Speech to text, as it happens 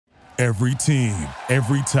Every team,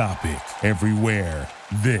 every topic, everywhere.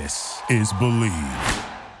 This is Believe.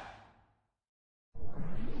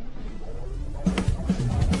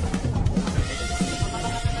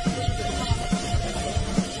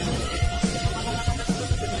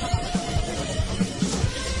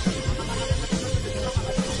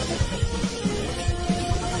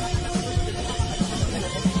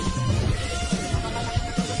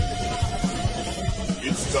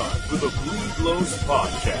 It's time for the Bleed Lows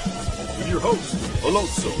Podcast with your hosts,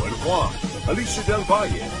 Alonso and Juan, Alicia Del Valle,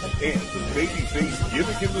 and the babyface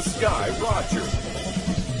gimmick in the sky, Roger.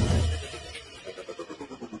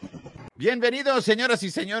 Bienvenidos, señoras y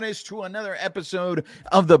señores, to another episode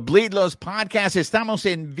of the Bleed Lows Podcast. Estamos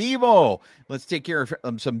en vivo. Let's take care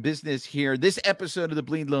of some business here. This episode of the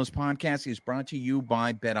Bleed Lows Podcast is brought to you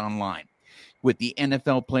by BetOnline. With the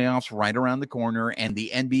NFL playoffs right around the corner and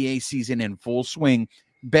the NBA season in full swing,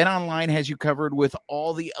 BetOnline has you covered with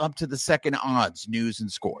all the up-to-the-second odds, news,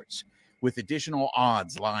 and scores. With additional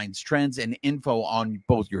odds, lines, trends, and info on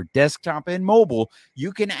both your desktop and mobile,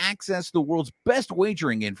 you can access the world's best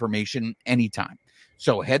wagering information anytime.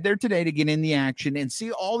 So head there today to get in the action and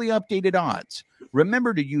see all the updated odds.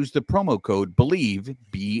 Remember to use the promo code BELIEVE,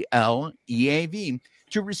 B-L-E-A-V,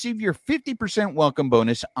 to receive your 50% welcome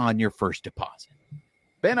bonus on your first deposit.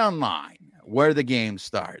 BetOnline, where the game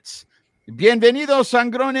starts. Bienvenidos,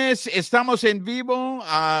 sangrones. Estamos en vivo.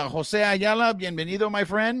 Jose Ayala, bienvenido, my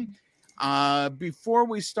friend. Before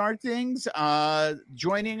we start things,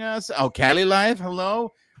 joining us, Cali Live,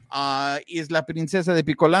 hello, is La Princesa de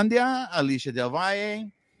Picolandia, Alicia Del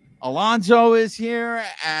Valle. Alonso is here,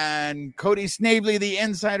 and Cody Snavely, the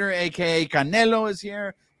insider, a.k.a. Canelo, is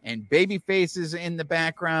here, and Babyface is in the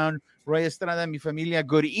background. Roy Estrada, mi familia,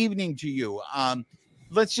 good evening to you.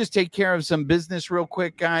 Let's just take care of some business real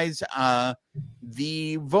quick, guys.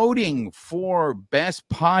 The voting for best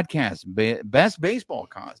podcast, best baseball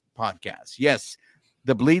podcast. Yes,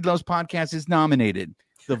 the Bleed Lows podcast is nominated.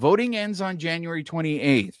 The voting ends on January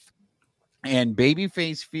 28th. And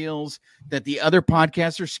Babyface feels that the other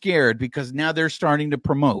podcasts are scared because now they're starting to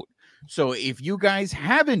promote. So if you guys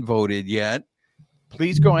haven't voted yet,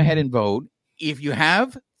 please go ahead and vote. If you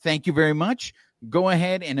have, thank you very much. Go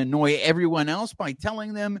ahead and annoy everyone else by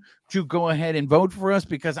telling them to go ahead and vote for us,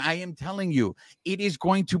 because I am telling you, it is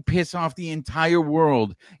going to piss off the entire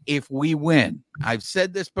world if we win. I've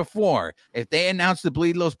said this before. If they announce the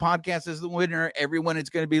Bleed Lows podcast as the winner, everyone is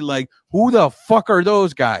going to be like, who the fuck are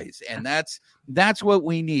those guys? And that's what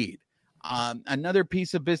we need. Another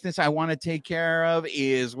piece of business I want to take care of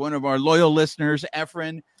is one of our loyal listeners,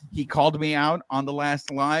 Efren. He called me out on the last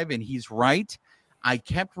live, and he's right. I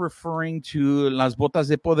kept referring to Las Botas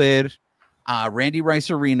de Poder, Randy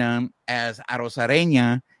Rice Arena, as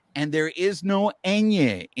Arrozareña, and there is no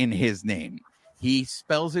ñ in his name. He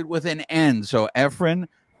spells it with an N. So, Efren,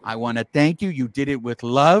 I want to thank you. You did it with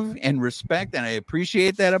love and respect, and I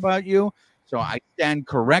appreciate that about you. So I stand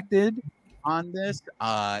corrected on this.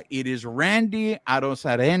 It is Randy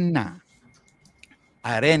Arrozareña.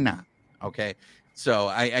 Arena. Okay. So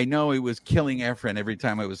I know it was killing Efren every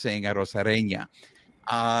time I was saying Arrozareña.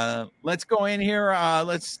 Let's go in here.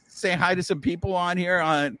 Let's say hi to some people on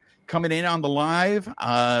here coming in on the live.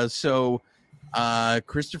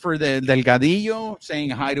 Christopher Delgadillo saying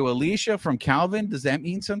hi to Alicia from Calvin. Does that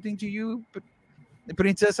mean something to you,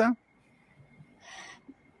 Princesa?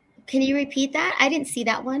 Can you repeat that? I didn't see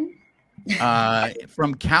that one.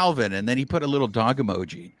 From Calvin, and then he put a little dog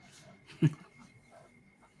emoji.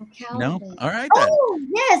 Calvin. No? All right, then. Oh,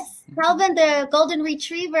 yes. Calvin, the golden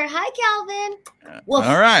retriever. Hi, Calvin.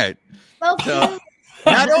 All right. So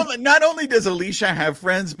not only does Alicia have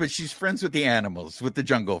friends, but she's friends with the animals, with the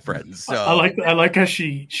jungle friends. So I like how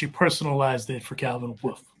she personalized it for Calvin.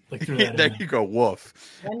 Woof. Like there you go. Woof.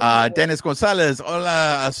 Dennis Gonzalez.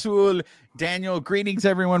 Hola, Azul. Daniel, greetings,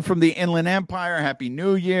 everyone from the Inland Empire. Happy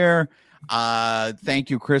New Year. Thank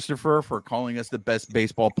you, Christopher, for calling us the best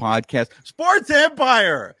baseball podcast. Sports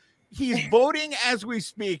Empire. He's voting as we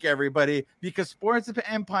speak, everybody, because Sports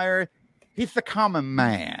Empire, he's the common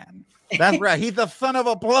man. That's right. He's the son of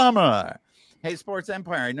a plumber. Hey, Sports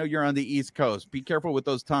Empire, I know you're on the East Coast. Be careful with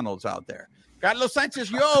those tunnels out there. Carlos Sanchez,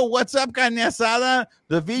 yo, what's up, carne asada?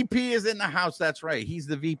 The VP is in the house. That's right. He's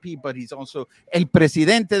the VP, but he's also el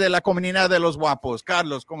presidente de la comunidad de los guapos.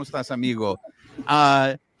 Carlos, ¿cómo estás, amigo?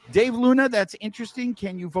 Dave Luna, that's interesting.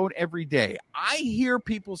 Can you vote every day? I hear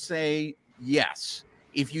people say yes.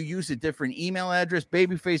 If you use a different email address,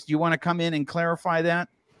 Babyface, do you want to come in and clarify that?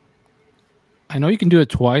 I know you can do it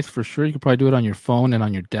twice for sure. You can probably do it on your phone and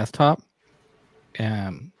on your desktop.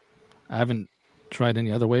 I haven't tried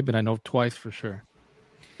any other way, but I know twice for sure.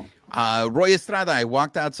 Roy Estrada, I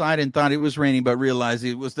walked outside and thought it was raining, but realized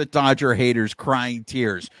it was the Dodger haters crying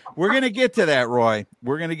tears. We're going to get to that, Roy.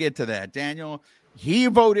 We're going to get to that. Daniel, he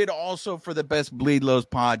voted also for the best Bleed Lows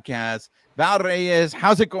podcast. Val Reyes,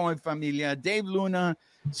 how's it going, familia? Dave Luna.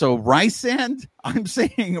 So Rice Sand, I'm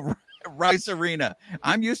saying Rice Arena.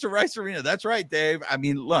 I'm used to Rice Arena. That's right, Dave. I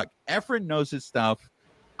mean, look, Efren knows his stuff.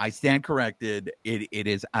 I stand corrected. It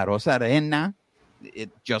is Arroz Arena. It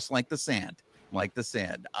just like the sand. Like the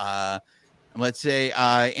sand. Let's say,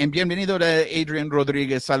 and bienvenido to Adrian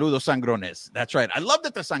Rodriguez. Saludos, Sangrones. That's right. I love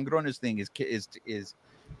that the Sangrones thing is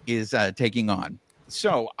taking on.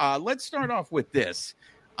 So let's start off with this.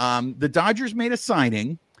 The Dodgers made a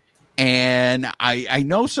signing, and I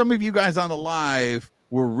know some of you guys on the live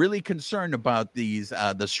were really concerned about these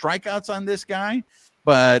the strikeouts on this guy,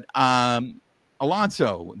 but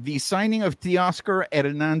Alonso, the signing of Teoscar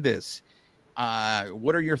Hernandez.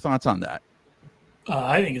 What are your thoughts on that?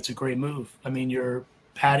 I think it's a great move. I mean, you're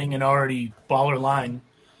padding an already baller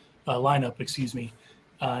lineup,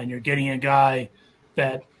 and you're getting a guy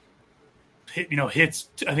that hits.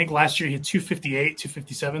 I think last year he hit 258,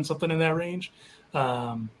 257, something in that range.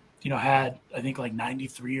 Had I think like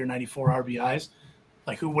 93 or 94 RBIs.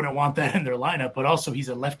 Like, who wouldn't want that in their lineup? But also, he's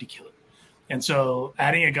a lefty killer, and so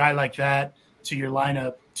adding a guy like that to your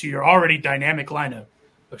lineup, to your already dynamic lineup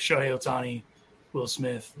of Shohei Ohtani, Will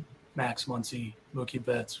Smith, Max Muncy, Mookie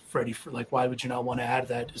Betts, Freddie, like, why would you not want to add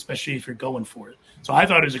that, especially if you're going for it? So I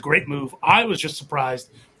thought it was a great move. I was just surprised.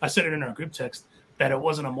 I said it in our group text that it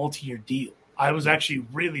wasn't a multi-year deal. I was actually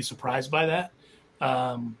really surprised by that.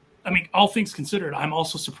 I mean, all things considered, I'm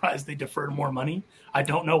also surprised they deferred more money. I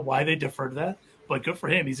don't know why they deferred that, but good for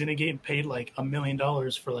him. He's going to get paid like $1 million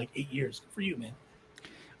for like 8 years. Good for you, man.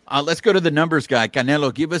 Let's go to the numbers guy.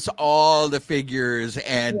 Canelo, give us all the figures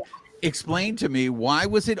and explain to me, why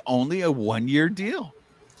was it only a 1-year deal?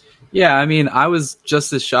 Yeah, I mean, I was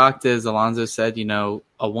just as shocked as Alonso said, a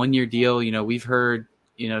 1-year deal. We've heard,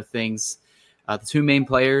 things. The two main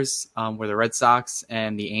players were the Red Sox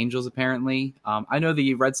and the Angels, apparently. I know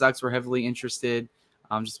the Red Sox were heavily interested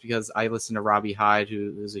just because I listened to Robbie Hyde,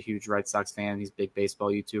 who is a huge Red Sox fan. He's a big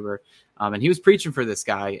baseball YouTuber. And he was preaching for this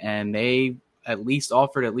guy, and they at least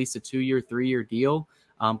offered at least a 2-year, 3-year deal,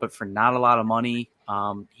 but for not a lot of money.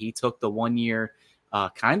 He took the 1-year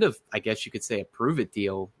kind of, I guess you could say, a prove-it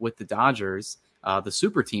deal with the Dodgers, the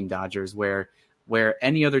super team Dodgers, where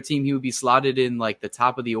any other team he would be slotted in like the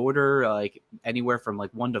top of the order, like anywhere from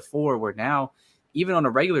like 1 to 4, where now, even on a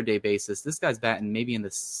regular day basis, this guy's batting maybe in the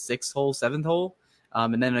 6th hole, 7th hole.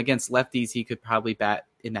 And then against lefties, he could probably bat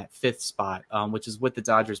in that 5th spot, which is what the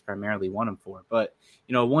Dodgers primarily want him for. But,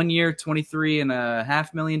 1 year,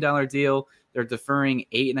 $23.5 million deal. They're deferring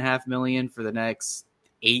 $8.5 million for the next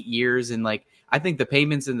 8 years. And I think the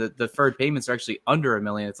payments and the deferred payments are actually under $1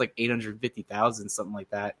 million. It's like $850,000, something like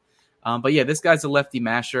that. But yeah, this guy's a lefty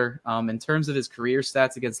masher. In terms of his career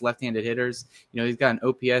stats against left-handed hitters, he's got an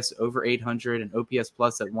OPS over 800, an OPS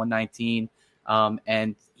plus at 119.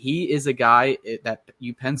 And he is a guy that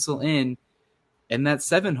you pencil in that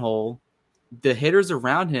 7 hole, the hitters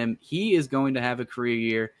around him, he is going to have a career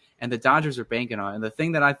year, and the Dodgers are banking on it. And the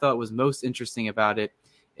thing that I thought was most interesting about it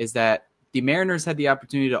is that the Mariners had the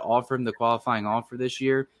opportunity to offer him the qualifying offer this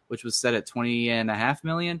year, which was set at $20.5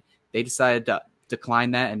 million. They decided to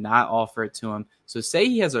decline that and not offer it to him. So say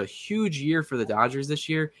he has a huge year for the Dodgers this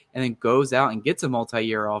year and then goes out and gets a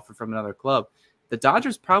multi-year offer from another club, the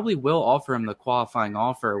Dodgers probably will offer him the qualifying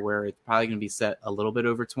offer, where it's probably going to be set a little bit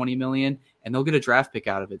over $20 million, and they'll get a draft pick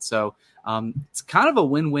out of it. So it's kind of a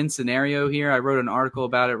win-win scenario here. I wrote an article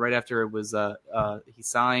about it right after it was he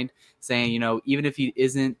signed, saying, even if he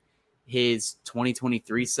isn't his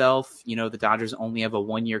 2023 self, the Dodgers only have a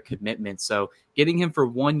 1-year commitment. So getting him for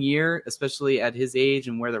 1 year, especially at his age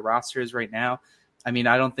and where the roster is right now, I mean,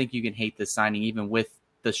 I don't think you can hate this signing, even with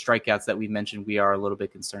the strikeouts that we mentioned we are a little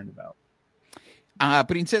bit concerned about.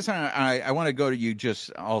 Princesa, I want to go to you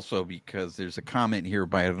just also because there's a comment here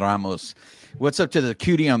by Ramos. What's up to the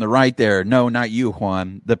cutie on the right there? No, not you,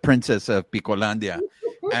 Juan, the princess of Picolandia.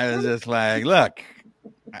 I was just like, look,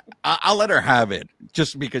 I'll let her have it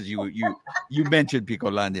just because you mentioned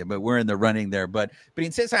Picolandia, but we're in the running there. But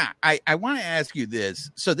Princesa, I want to ask you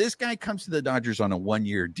this. So this guy comes to the Dodgers on a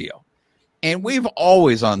 1-year deal. And we've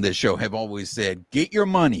always on this show have always said, get your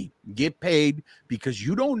money, get paid, because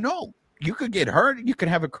you don't know. You could get hurt. You could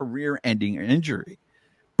have a career-ending injury.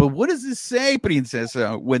 But what does this say,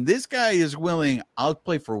 Princesa? When this guy is willing, I'll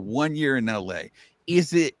play for 1 year in LA.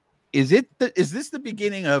 Is this the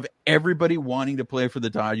beginning of everybody wanting to play for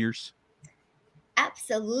the Dodgers?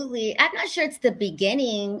 Absolutely. I'm not sure it's the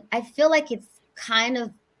beginning. I feel like it's kind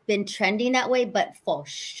of been trending that way, but for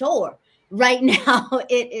sure, right now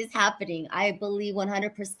it is happening. I believe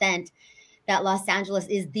 100% that Los Angeles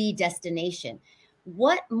is the destination.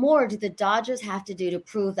 What more do the Dodgers have to do to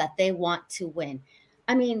prove that they want to win?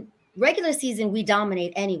 I mean, regular season, we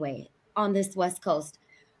dominate anyway on this West Coast.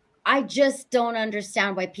 I just don't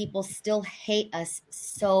understand why people still hate us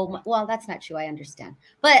so much. Well, that's not true. I understand.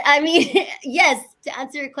 But I mean, yes, to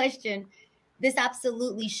answer your question, this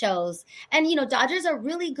absolutely shows. And, Dodgers are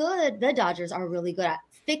really good. The Dodgers are really good at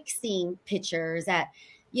fixing pitchers,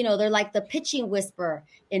 they're like the pitching whisperer.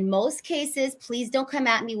 In most cases, please don't come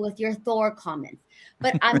at me with your Thor comments.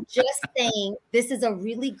 But I'm just saying this is a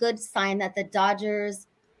really good sign that the Dodgers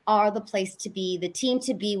are the place to be, the team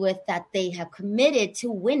to be with, that they have committed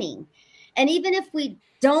to winning. And even if we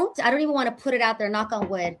don't, I don't even want to put it out there, knock on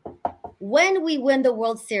wood, when we win the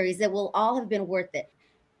World Series, it will all have been worth it.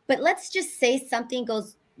 But let's just say something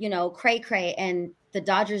goes, cray cray, and the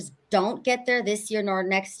Dodgers don't get there this year nor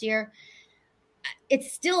next year.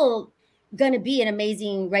 It's still going to be an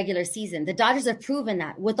amazing regular season. The Dodgers have proven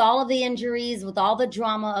that with all of the injuries, with all the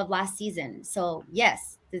drama of last season. So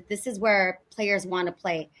yes, this is where players want to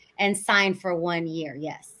play and sign for 1 year.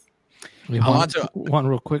 Yes. One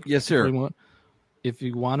real quick. Yes, sir. If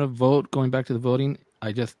you want to vote, going back to the voting,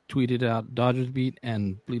 I just tweeted out Dodgers Beat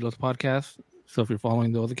and Bleedless Podcast. So if you're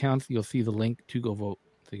following those accounts, you'll see the link to go vote.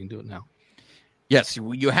 So you can do it now. Yes,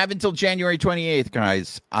 you have until January 28th,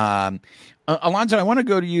 guys. Alonso, I want to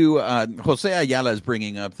go to you. Jose Ayala is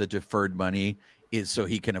bringing up the deferred money is so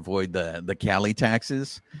he can avoid the Cali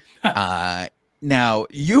taxes. Now,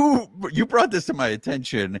 you brought this to my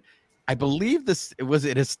attention. I believe was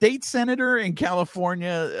it a state senator in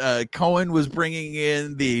California? Cohen was bringing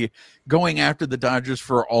in going after the Dodgers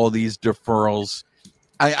for all these deferrals.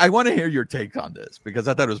 I want to hear your take on this because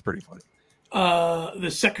I thought it was pretty funny.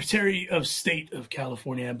 The Secretary of State of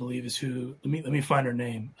California, I believe, is who. Let me find her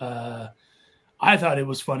name. I thought it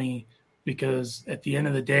was funny because at the end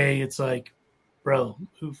of the day, it's like, bro,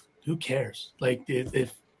 who cares? Like,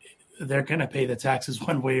 if they're gonna pay the taxes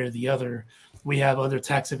one way or the other, we have other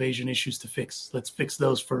tax evasion issues to fix. Let's fix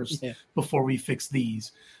those first before we fix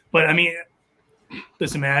these. But I mean,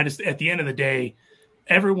 listen, man. At the end of the day,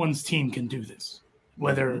 everyone's team can do this.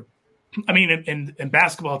 Whether I mean, in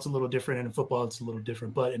basketball, it's a little different, and in football, it's a little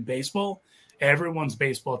different. But in baseball, everyone's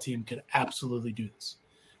baseball team could absolutely do this.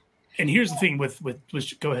 And here's the thing with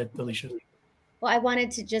go ahead, Alicia. Well, I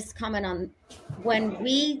wanted to just comment on when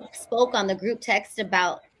we spoke on the group text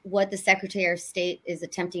about what the Secretary of State is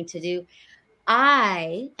attempting to do.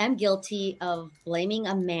 I am guilty of blaming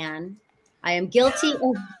a man. I am guilty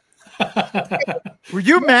of. Were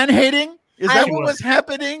you man hating? Is that what was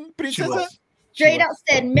happening, Princesa? Straight out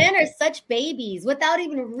said men are such babies without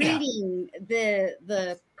even reading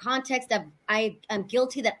the context of I am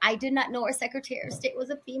guilty that I did not know our Secretary of State was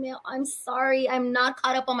a female. I'm sorry. I'm not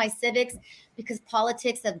caught up on my civics because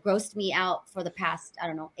politics have grossed me out for the past,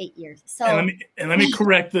 8 years. So let me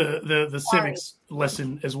correct the civics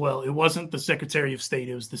lesson as well. It wasn't the Secretary of State.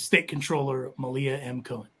 It was the State Controller, Malia M.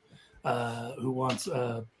 Cohen, who wants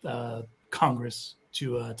Congress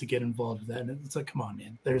to get involved with that. And it's like, come on,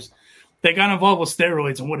 man. They got involved with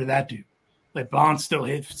steroids, and what did that do? Like, bonds still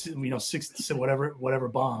hit, 6 whatever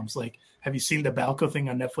bombs. Like, have you seen the Balco thing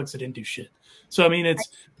on Netflix? It didn't do shit. So I mean,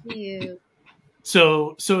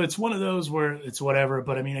 so it's one of those where it's whatever.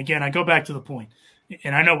 But I mean, again, I go back to the point,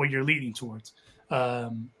 and I know what you're leading towards.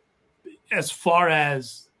 As far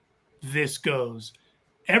as this goes,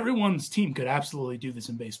 everyone's team could absolutely do this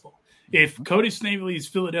in baseball. If Cody Snavely's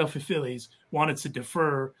Philadelphia Phillies wanted to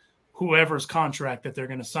defer whoever's contract that they're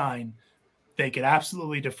going to sign, they could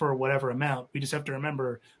absolutely defer whatever amount. We just have to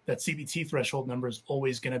remember that CBT threshold number is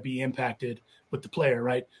always going to be impacted with the player,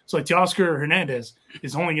 right? So like Teoscar Hernandez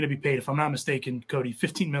is only going to be paid, if I'm not mistaken, Cody,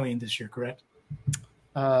 $15 million this year, correct?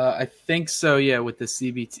 I think so. Yeah. With the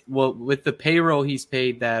CBT, well, with the payroll, he's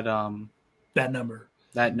paid that number.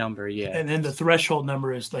 That number, yeah. And then the threshold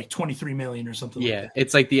number is like $23 million or something. Yeah, like that.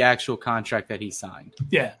 It's like the actual contract that he signed.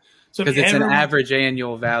 Yeah. So because it's an average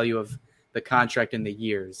annual value of the contract in the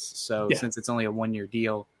years. So since it's only a 1-year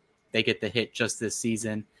deal, they get the hit just this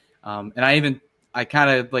season. And I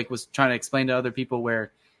kind of like was trying to explain to other people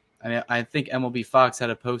where, I think MLB Fox had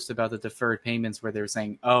a post about the deferred payments where they were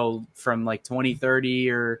saying, from like 2030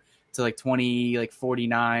 or to like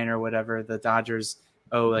 2049 or whatever, the Dodgers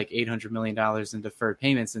owe like $800 million in deferred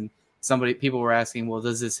payments. And people were asking, well,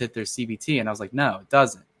 does this hit their CBT? And I was like, no, it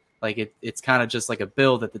doesn't. Like it's kind of just like a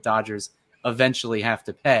bill that the Dodgers eventually have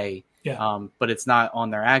to pay. Yeah. But it's not on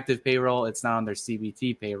their active payroll. It's not on their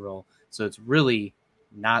CBT payroll. So it's really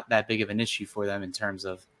not that big of an issue for them in terms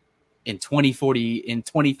of in 2040, in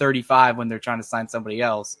 2035, when they're trying to sign somebody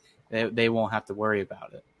else, they won't have to worry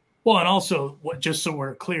about it. Well, and also, just so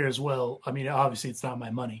we're clear as well, I mean, obviously it's not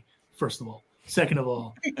my money, first of all. Second of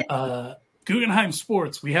all, Guggenheim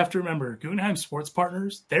Sports, we have to remember, Guggenheim Sports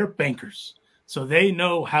partners, they're bankers. So they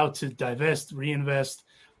know how to divest, reinvest,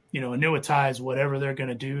 annuitize, whatever they're going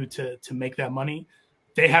to do to make that money.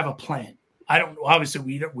 They have a plan.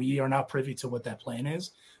 Obviously, we are not privy to what that plan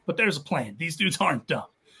is, but there's a plan. These dudes aren't dumb.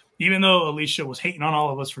 Even though Alicia was hating on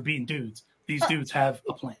all of us for beating dudes, these dudes have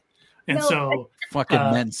a plan. And fucking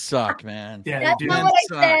men suck, man. Yeah, that's not what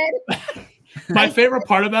I said. My favorite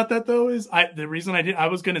part about that, though, is the reason I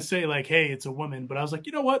was going to say, like, hey, it's a woman, but I was like,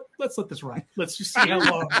 you know what? Let's let this ride. Let's just see how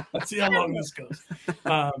long this goes.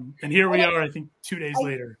 And here we are, I think 2 days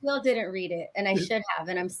later. I still didn't read it, and I should have,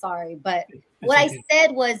 and I'm sorry. But what I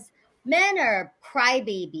said was men are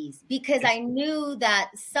crybabies, because I knew that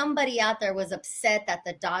somebody out there was upset that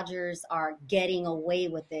the Dodgers are getting away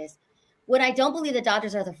with this. When I don't believe the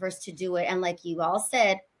Dodgers are the first to do it, and like you all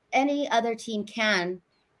said, any other team can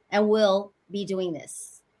and will be doing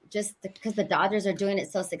this, just because the Dodgers are doing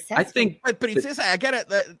it so successfully. I think, but it's this. I got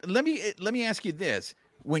it. Let me ask you this: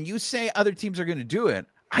 when you say other teams are going to do it,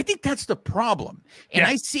 I think that's the problem. And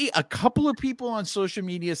I see a couple of people on social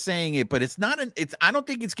media saying it, but it's not. I don't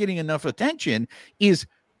think it's getting enough attention.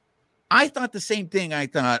 I thought the same thing. I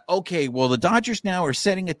thought, okay, well, the Dodgers now are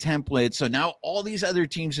setting a template, so now all these other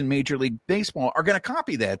teams in Major League Baseball are going to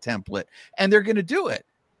copy that template, and they're going to do it.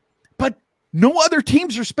 But no other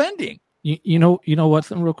teams are spending. You know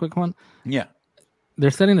what's a real quick one? Yeah.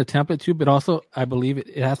 They're setting the template too, but also I believe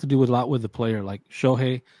it has to do a lot with the player, like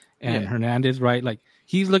Shohei and Hernandez, right? Like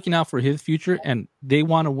he's looking out for his future, and they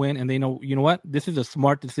want to win, and they know, you know what? This is a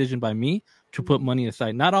smart decision by me to put money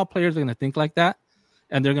aside. Not all players are going to think like that,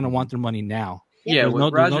 and they're going to want their monny now. Yeah, there's what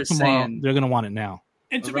no Roger's tomorrow. saying, they're going to want it now.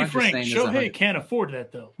 And to be frank, Shohei can't afford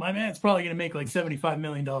that, though. My man's probably going to make like $75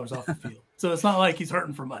 million off the field. So it's not like he's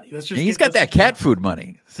hurting for money. He's got that cat food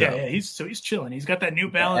money. So. Yeah, he's chilling. He's got that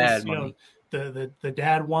New Balance, the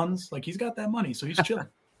dad ones. Like he's got that money, so he's chilling.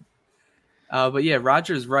 But yeah,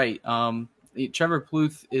 Roger's right. Trevor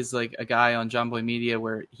Plouffe is like a guy on John Boy Media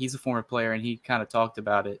where he's a former player, and he kind of talked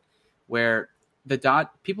about it, where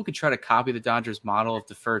people could try to copy the Dodgers model of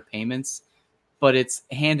deferred payments, but it's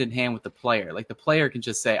hand in hand with the player. Like the player can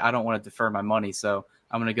just say, I don't want to defer my money, so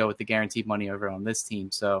I'm going to go with the guaranteed money over on this team.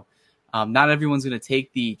 So not everyone's going to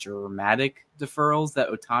take the dramatic deferrals that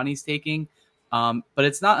Ohtani's taking, but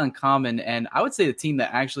it's not uncommon. And I would say the team that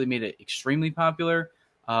actually made it extremely popular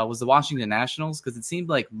was the Washington Nationals, because it seemed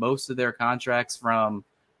like most of their contracts from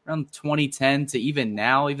around 2010 to even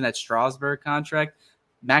now, even that Strasburg contract,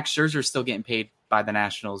 Max Scherzer is still getting paid by the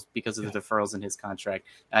Nationals because of the deferrals in his contract.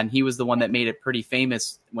 And he was the one that made it pretty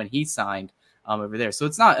famous when he signed over there. So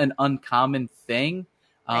it's not an uncommon thing.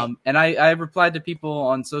 And I replied to people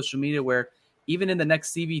on social media where even in the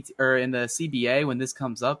next CBA or in the CBA, when this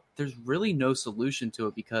comes up, there's really no solution to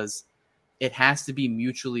it because it has to be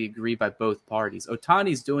mutually agreed by both parties.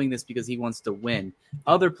 Ohtani's doing this because he wants to win.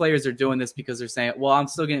 Other players are doing this because they're saying, well, I'm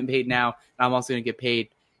still getting paid now, and I'm also going to get paid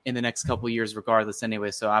in the next couple of years regardless anyway,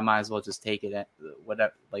 so I might as well just take it at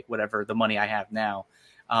whatever the money I have now.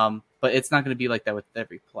 But it's not going to be like that with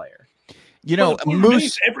every player.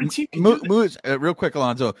 Moose, real quick,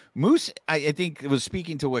 Alonso. Moose, I think, was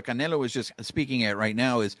speaking to what Canelo was just speaking at right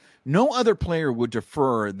now, is no other player would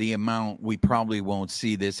defer the amount. We probably won't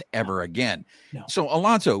see this ever again. No. So,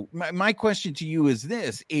 Alonso, my question to you is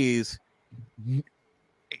this, is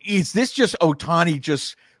this just Ohtani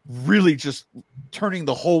just really just turning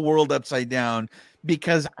the whole world upside down?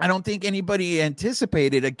 Because I don't think anybody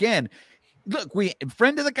anticipated, again, look,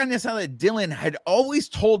 friend of the Canesada, Dylan, had always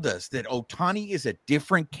told us that Ohtani is a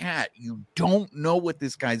different cat. You don't know what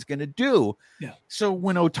this guy's going to do. Yeah. So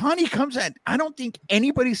when Ohtani comes at, I don't think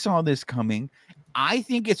anybody saw this coming. I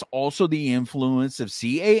think it's also the influence of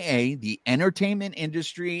CAA, the Entertainment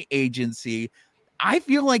Industry Agency. I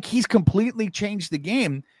feel like he's completely changed the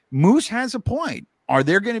game. Moose has a point. Are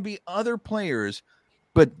there going to be other players?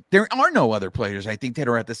 But there are no other players, I think, that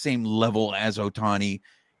are at the same level as Ohtani.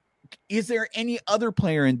 Is there any other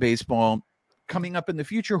player in baseball coming up in the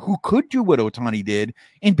future who could do what Ohtani did?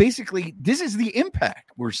 And basically, this is the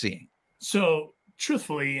impact we're seeing. So,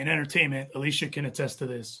 truthfully, in entertainment, Alicia can attest to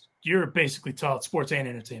this. You're basically taught, sports and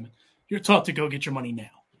entertainment, you're taught to go get your money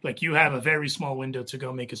now. Like, you have a very small window to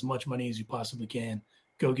go make as much money as you possibly can.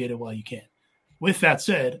 Go get it while you can. With that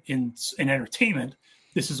said, in entertainment,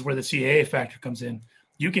 this is where the CAA factor comes in.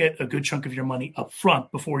 You get a good chunk of your money up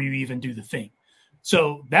front before you even do the thing.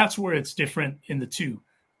 So that's where it's different in the two.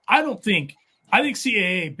 I think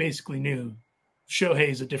CAA basically knew Shohei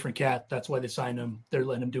is a different cat. That's why they signed him. They're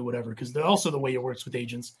letting him do whatever, because they're also the way it works with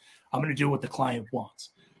agents. I'm going to do what the client wants.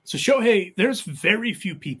 So Shohei, there's very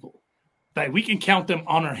few people that we can count them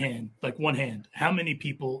on our hand, like one hand, how many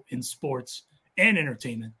people in sports and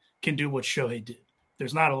entertainment can do what Shohei did.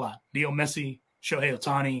 There's not a lot. Leo Messi, Shohei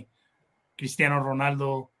Ohtani, Cristiano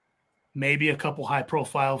Ronaldo, maybe a couple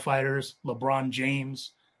high-profile fighters, LeBron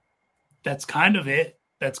James. That's kind of it.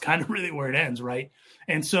 That's kind of really where it ends, right?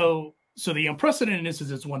 And so the unprecedentedness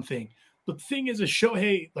is one thing. But the thing is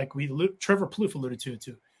Shohei, like Trevor Plouffe alluded to it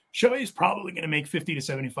too, Shohei is probably going to make $50 to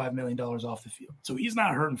 $75 million off the field. So he's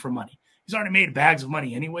not hurting for money. He's already made bags of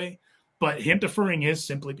money anyway, but him deferring is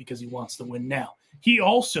simply because he wants to win now. He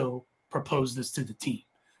also proposed this to the team.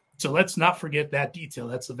 So let's not forget that detail.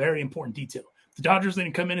 That's a very important detail. The Dodgers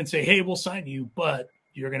didn't come in and say, hey, we'll sign you, but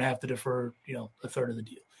you're going to have to defer, a third of the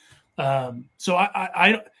deal. So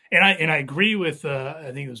I agree with,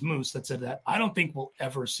 I think it was Moose that said that. I don't think we'll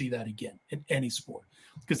ever see that again in any sport,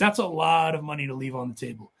 because that's a lot of money to leave on the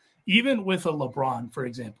table. Even with a LeBron, for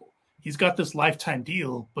example, he's got this lifetime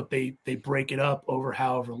deal, but they break it up over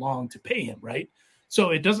however long to pay him, right?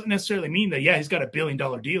 So it doesn't necessarily mean that, he's got $1 billion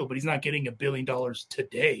deal, but he's not getting $1 billion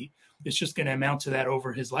today. It's just going to amount to that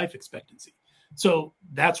over his life expectancy. So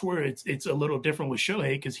that's where it's a little different with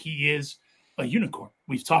Shohei, because he is a unicorn.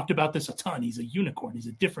 We've talked about this a ton. He's a unicorn. He's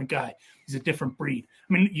a different guy. He's a different breed.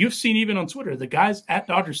 I mean, you've seen even on Twitter, the guy's at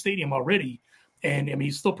Dodger Stadium already. And I mean,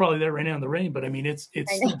 he's still probably there right now in the rain, but I mean, it's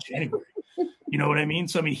still January. You know what I mean?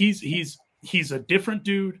 So, I mean, he's a different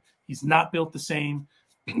dude. He's not built the same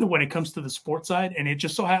when it comes to the sports side. And it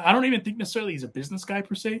just I don't even think necessarily he's a business guy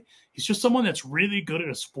per se. He's just someone that's really good at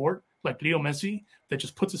a sport, like Leo Messi, that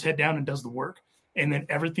just puts his head down and does the work. And then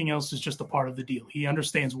everything else is just a part of the deal. He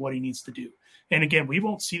understands what he needs to do. And again, we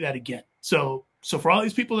won't see that again. So for all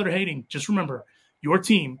these people that are hating, just remember, your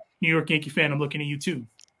team, New York Yankee fan, I'm looking at you too.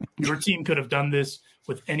 Your team could have done this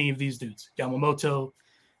with any of these dudes. Yamamoto,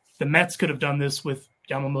 the Mets could have done this with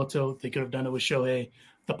Yamamoto. They could have done it with Shohei.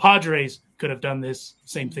 The Padres could have done this,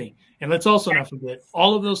 same thing. And let's also not forget,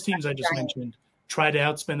 all of those teams I just mentioned tried to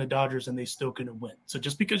outspend the Dodgers and they still couldn't win. So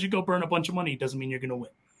just because you go burn a bunch of money doesn't mean you're going to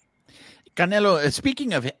win. Canelo,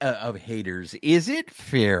 speaking of haters, is it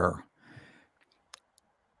fair?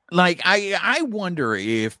 Like, I wonder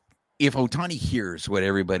if Ohtani hears what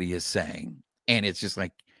everybody is saying, and it's just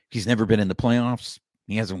like, he's never been in the playoffs.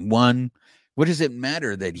 He hasn't won. What does it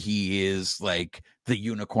matter that he is like the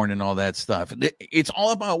unicorn and all that stuff? It's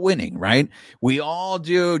all about winning, right? We all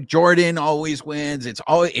do. Jordan always wins. It's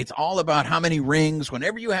all about how many rings.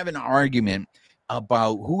 Whenever you have an argument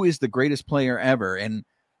about who is the greatest player ever, and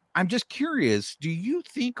I'm just curious, do you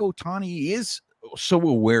think Ohtani is so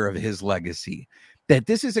aware of his legacy that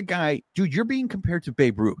this is a guy, dude, you're being compared to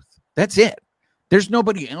Babe Ruth. That's it. There's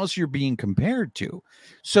nobody else you're being compared to.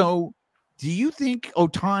 So do you think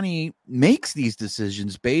Ohtani makes these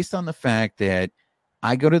decisions based on the fact that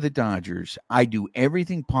I go to the Dodgers, I do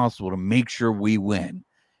everything possible to make sure we win,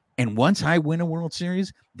 and once I win a World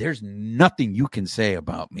Series, there's nothing you can say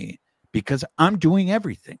about me because I'm doing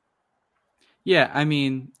everything? Yeah, I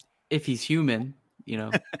mean, if he's human,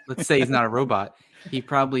 let's say he's not a robot, he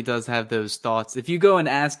probably does have those thoughts. If you go and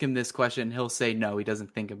ask him this question, he'll say no, he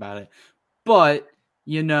doesn't think about it. But,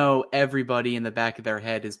 everybody in the back of their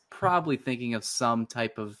head is probably thinking of some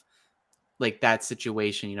type of, like, that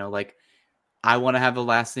situation, like, I want to have a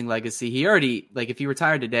lasting legacy. He already, like, if he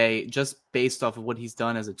retired today, just based off of what he's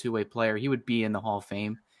done as a two-way player, he would be in the Hall of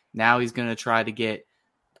Fame. Now he's going to try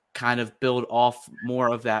to build off more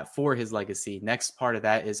of that for his legacy. Next part of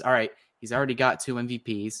that is, all right, he's already got 2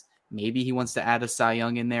 MVPs. Maybe he wants to add a Cy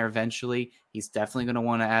Young in there eventually. He's definitely going to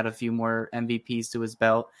want to add a few more MVPs to his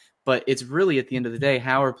belt. But it's really, at the end of the day,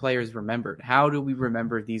 how are players remembered? How do we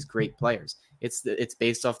remember these great players? It's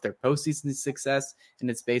based off their postseason success,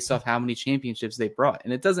 and it's based off how many championships they brought.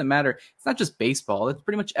 And it doesn't matter. It's not just baseball. It's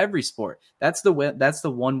pretty much every sport. That's the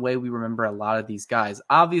one way we remember a lot of these guys.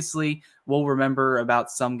 Obviously, we'll remember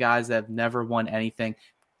about some guys that have never won anything.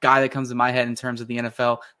 Guy that comes to my head in terms of the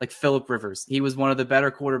NFL, like Phillip Rivers. He was one of the better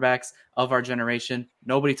quarterbacks of our generation.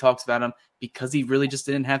 Nobody talks about him because he really just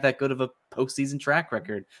didn't have that good of a postseason track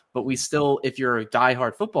record. But we still, if you're a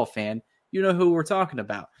diehard football fan, you know who we're talking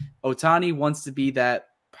about. Ohtani wants to be that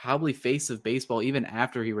probably face of baseball even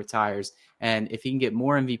after he retires. And if he can get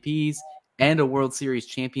more MVPs and a World Series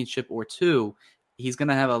championship or 2, he's going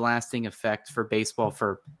to have a lasting effect for baseball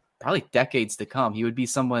for probably decades to come. He would be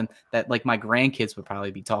someone that, like, my grandkids would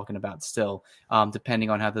probably be talking about still, depending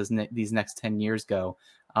on how these next 10 years go.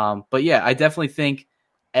 But yeah, I definitely think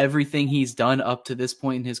everything he's done up to this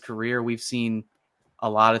point in his career, we've seen a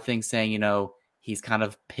lot of things saying, He's kind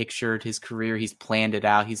of pictured his career. He's planned it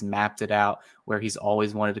out. He's mapped it out where he's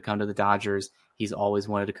always wanted to come to the Dodgers. He's always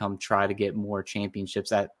wanted to come try to get more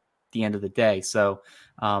championships at the end of the day. So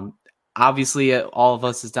obviously, all of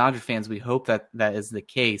us as Dodger fans, we hope that that is the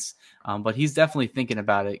case. But he's definitely thinking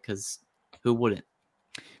about it because who wouldn't?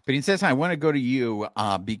 Princesa, I want to go to you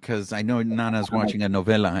because I know Nana's watching a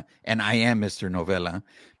novela, and I am Mr. Novela,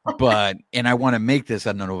 and I want to make this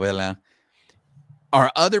a novela.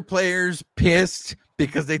 Are other players pissed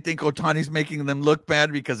because they think Ohtani's making them look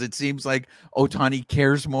bad because it seems like Ohtani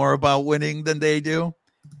cares more about winning than they do?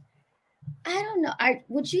 I don't know.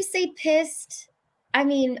 Would you say pissed? I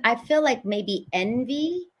mean, I feel like maybe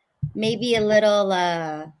envy, maybe a little.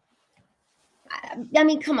 I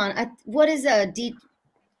mean, come on. What is a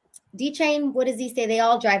D-Train? What does he say? They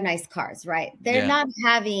all drive nice cars, right? They're not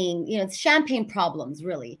having, champagne problems,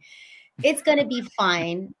 really. It's going to be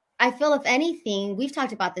fine. I feel if anything, we've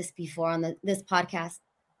talked about this before on this podcast,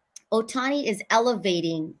 Ohtani is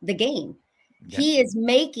elevating the game. Yeah. He is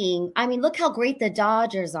making, look how great the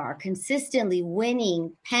Dodgers are, consistently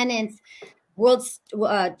winning pennants, trips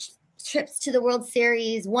to the World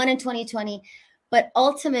Series, won in 2020. But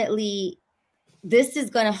ultimately, this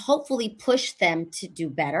is going to hopefully push them to do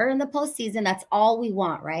better in the postseason. That's all we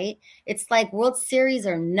want, right? It's like World Series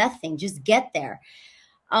or nothing. Just get there.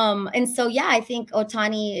 And so, I think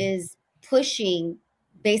Ohtani is pushing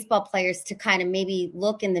baseball players to kind of maybe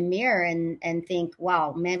look in the mirror and think,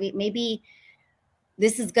 wow, maybe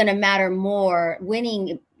this is going to matter more.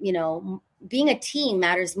 Winning, being a team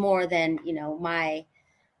matters more than, my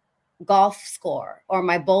golf score or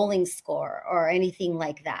my bowling score or anything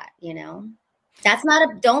like that, That's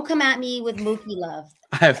not don't come at me with Mookie love.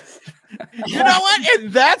 You know what?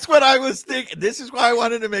 And that's what I was thinking. This is why I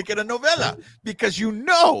wanted to make it a novella, because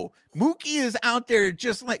Mookie is out there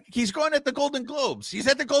just like he's going at the Golden Globes. He's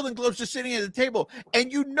at the Golden Globes just sitting at the table.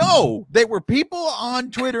 And there were people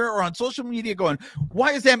on Twitter or on social media going,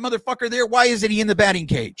 why is that motherfucker there? Why isn't he in the batting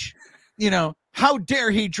cage? How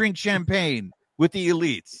dare he drink champagne with the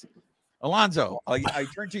elites? Alonzo, I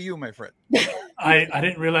turn to you, my friend. I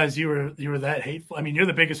didn't realize you were that hateful. I mean, you're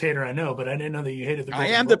the biggest hater I know, but I didn't know that you hated the. I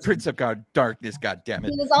am the Prince of Darkness. God damn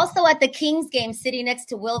it! He was also at the Kings game, sitting next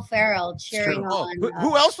to Will Ferrell, cheering on.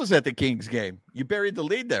 Who else was at the Kings game? You buried the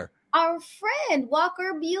lead there. Our friend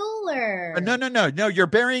Walker Bueller. No. You're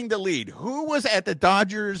burying the lead. Who was at the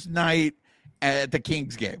Dodgers night at the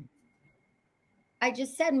Kings game? I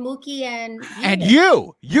just said Mookie and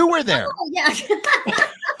you were there. Oh, yeah.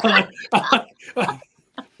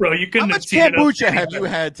 Bro, you couldn't. How much kombucha have you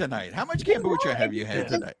had tonight? How much kombucha have you had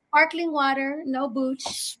tonight? Sparkling water, no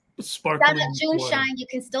booch. Sparkling water. June shine. You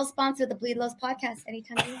can still sponsor the Bleed Lows podcast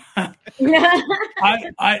anytime you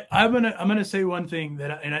want. I'm gonna say one thing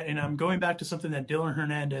and I'm going back to something that Dylan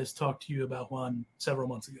Hernandez talked to you about, Juan, several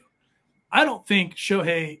months ago. I don't think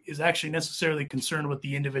Shohei is actually necessarily concerned with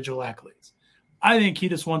the individual accolades. I think he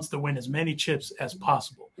just wants to win as many chips as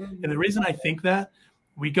possible. Mm-hmm. And the reason I think that,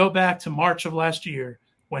 we go back to March of last year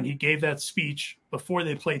when he gave that speech before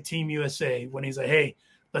they played Team USA, when he's like, hey,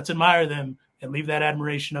 let's admire them and leave that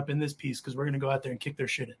admiration up in this piece because we're going to go out there and kick their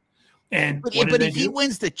shit in. And but if he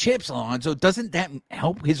wins the chips, Alonso, doesn't that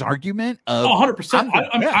help his argument? 100%.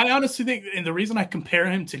 I honestly think, and the reason I compare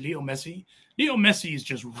him to Leo Messi is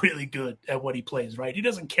just really good at what he plays, right? He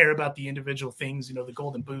doesn't care about the individual things, the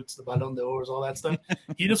golden boots, the Ballon d'Or, all that stuff.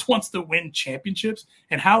 He just wants to win championships.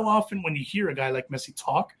 And how often when you hear a guy like Messi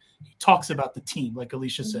talk, he talks about the team, like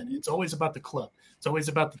Alicia said. It's always about the club. It's always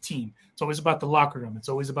about the team. It's always about the locker room. It's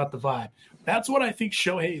always about the vibe. That's what I think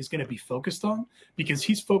Shohei is going to be focused on, because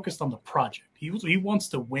he's focused on the project. He wants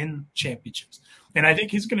to win championships. And I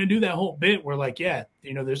think he's going to do that whole bit where, like,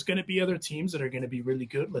 there's going to be other teams that are going to be really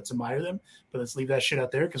good. Let's admire them, but let's leave that shit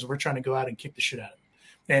out there because we're trying to go out and kick the shit out of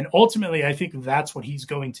them. And ultimately, I think that's what he's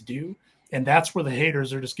going to do. And that's where the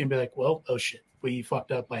haters are just going to be like, well, oh shit, we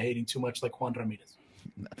fucked up by hating too much like Juan Ramirez.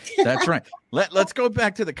 That's right. Let's go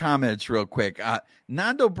back to the comments real quick.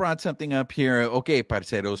 Nando brought something up here. Okay,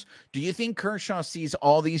 parceros, do you think Kershaw sees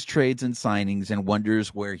all these trades and signings and wonders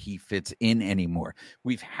where he fits in anymore?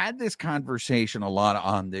 We've had this conversation a lot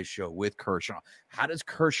on this show with Kershaw. How does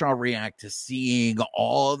Kershaw react to seeing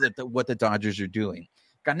all what the Dodgers are doing?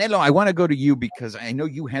 Canelo, I want to go to you because I know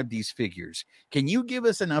you have these figures. Can you give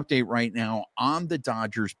us an update right now on the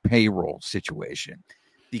Dodgers payroll situation?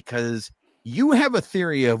 Because you have a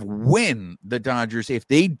theory of when the Dodgers, if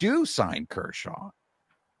they do sign Kershaw,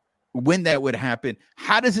 when that would happen.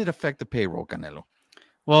 How does it affect the payroll, Canelo?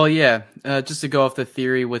 Well, just to go off the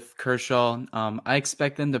theory with Kershaw, I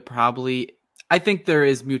expect them to probably, I think there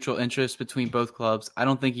is mutual interest between both clubs. I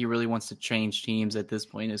don't think he really wants to change teams at this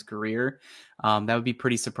point in his career. That would be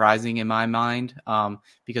pretty surprising in my mind,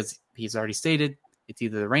 because he's already stated it's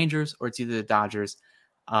either the Rangers or it's either the Dodgers.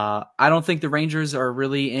 I don't think the Rangers are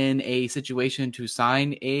really in a situation to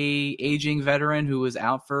sign a aging veteran who was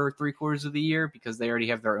out for 3/4 of the year because they already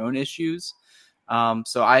have their own issues.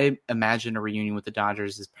 So I imagine a reunion with the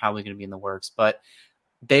Dodgers is probably going to be in the works, but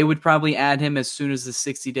they would probably add him as soon as the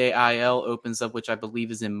 60-day IL opens up, which I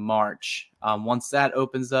believe is in March. Once that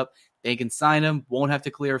opens up, they can sign him, won't have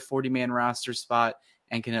to clear a 40-man roster spot,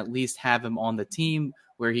 and can at least have him on the team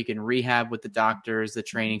where he can rehab with the doctors, the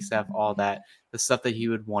training staff, all that, the stuff that he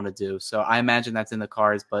would want to do. So I imagine that's in the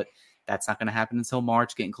cards, but that's not going to happen until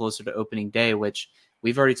March, getting closer to opening day, which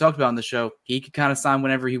we've already talked about on the show. He could kind of sign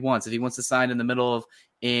whenever he wants. If he wants to sign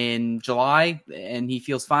in July and he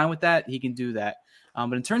feels fine with that, he can do that.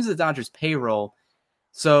 But in terms of the Dodgers payroll,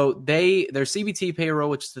 so their CBT payroll,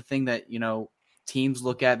 which is the thing that, teams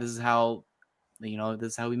look at. This is how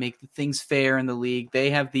we make things fair in the league. They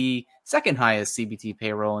have the second highest CBT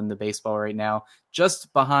payroll in the baseball right now,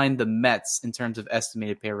 just behind the Mets in terms of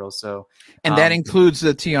estimated payroll. So, and that includes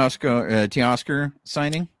the Teoscar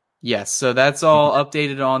signing. Yes. So that's all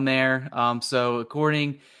updated on there. So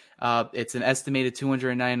according, it's an estimated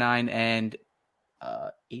 299 and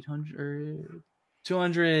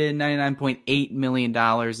 $299.8 million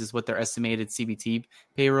is what their estimated CBT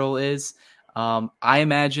payroll is. I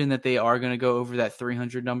imagine that they are going to go over that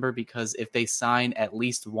 300 number, because if they sign at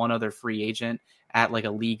least one other free agent at like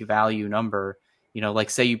a league value number,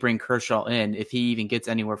 like say you bring Kershaw in, if he even gets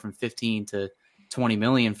anywhere from 15 to 20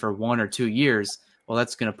 million for 1 or 2 years, well,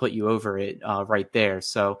 that's going to put you over it right there.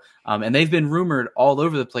 So, and they've been rumored all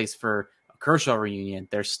over the place for Kershaw reunion.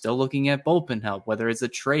 They're still looking at bullpen help, whether it's a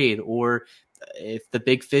trade or if the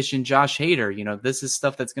big fish in Josh Hader. This is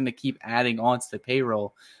stuff that's going to keep adding on to the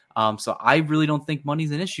payroll. So I really don't think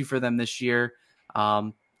money's an issue for them this year.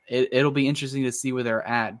 It'll be interesting to see where they're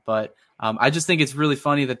at, but I just think it's really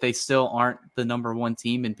funny that they still aren't the number one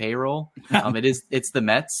team in payroll. It's the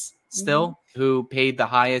Mets still who paid the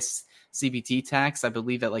highest CBT tax, I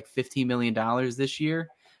believe, at like $15 million this year.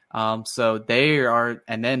 So they are,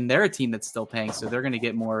 and then they're a team that's still paying, so they're going to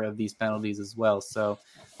get more of these penalties as well. So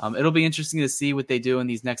it'll be interesting to see what they do in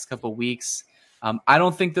these next couple of weeks. I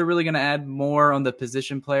don't think they're really going to add more on the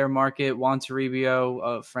position player market. Juan Toribio,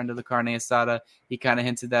 a friend of the Carne Asada, he kind of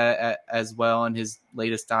hinted that as well in his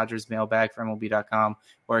latest Dodgers mailbag for MLB.com,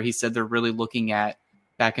 where he said they're really looking at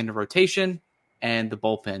back into rotation and the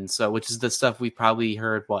bullpen. So, which is the stuff we've probably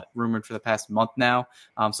heard, rumored for the past month now.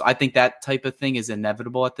 So I think that type of thing is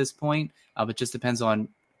inevitable at this point. It just depends on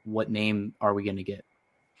what name are we going to get.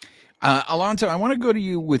 Alonso, I want to go to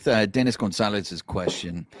you with Dennis Gonzalez's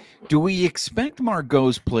question. Do we expect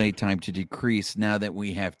Margot's play time to decrease now that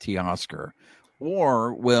we have Teoscar?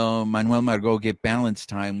 Or will Manuel Margot get balance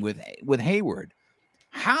time with Hayward?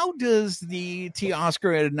 How does the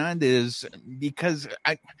Teoscar Hernandez, because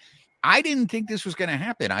I didn't think this was going to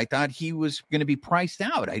happen. I thought he was going to be priced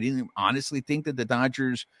out. I didn't honestly think that the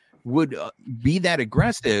Dodgers would be that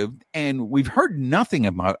aggressive. And we've heard nothing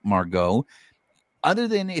about Margot, other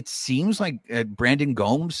than it seems like Brandon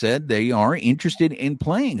Gomes said they are interested in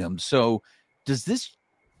playing him. So does this,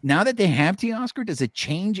 now that they have Teoscar, does it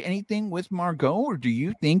change anything with Margot, or do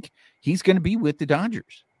you think he's going to be with the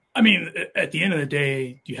Dodgers? I mean, at the end of the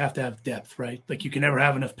day, you have to have depth, right? Like, you can never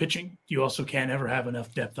have enough pitching. You also can't ever have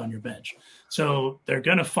enough depth on your bench. So they're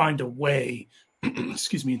going to find a way,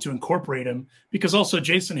 to incorporate him, because also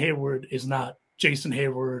Jason Hayward is not Jason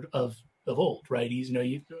Hayward of old, right? He's,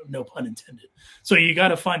 no pun intended. So you got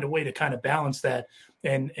to find a way to kind of balance that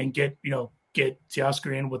and get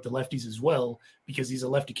Teoscar in with the lefties as well, because he's a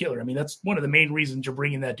lefty killer. I mean, that's one of the main reasons you're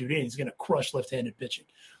bringing that dude in. He's going to crush left-handed pitching.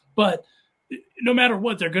 But no matter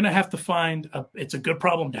what, they're going to have to find it's a good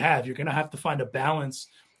problem to have. You're going to have to find a balance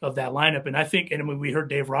of that lineup. And I think, and we heard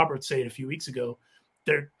Dave Roberts say it a few weeks ago,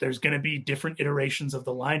 there's going to be different iterations of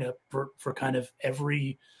the lineup for kind of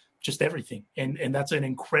everything. And that's an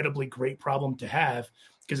incredibly great problem to have,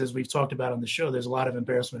 because as we've talked about on the show, there's a lot of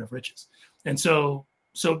embarrassment of riches. And so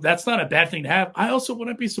that's not a bad thing to have. I also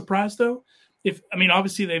wouldn't be surprised, though,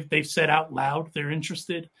 obviously they've said out loud they're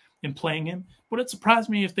interested in playing him. Would it surprise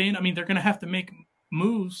me if they're going to have to make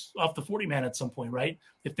moves off the 40-man at some point, right?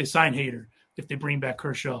 If they sign Hader, if they bring back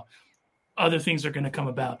Kershaw, other things are going to come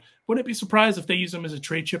about. Wouldn't be surprised if they use him as a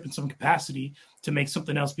trade chip in some capacity to make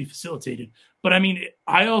something else be facilitated. But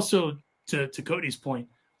I also, to Cody's point,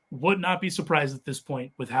 would not be surprised at this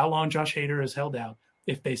point with how long Josh Hader has held out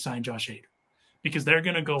if they sign Josh Hader, because they're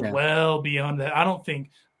going to go well beyond that. I don't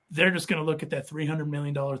think they're just going to look at that $300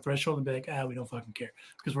 million threshold and be like, we don't fucking care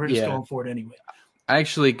because we're just going for it anyway.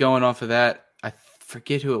 Actually, going off of that, I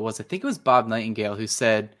forget who it was. I think it was Bob Nightingale who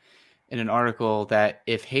said in an article that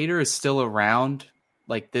if Hader is still around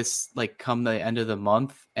like this, like come the end of the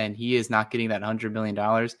month, and he is not getting that $100 million,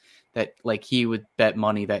 that like he would bet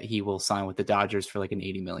money that he will sign with the Dodgers for like an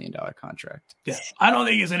 $80 million contract. Yeah, I don't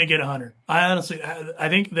think he's going to get 100. I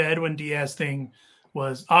think the Edwin Diaz thing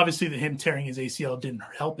was obviously that him tearing his ACL didn't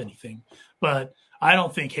help anything, but I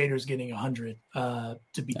don't think Hader's getting 100 to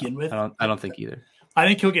begin with. I don't think either. I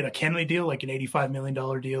think he'll get a Kenley deal, like an $85 million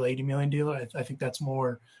deal, $80 million deal. I think that's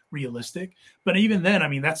more realistic. But even then, I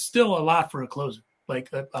mean, that's still a lot for a closer, like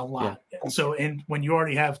a lot. Yeah. So, and when you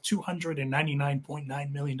already have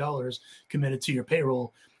 $299.9 million committed to your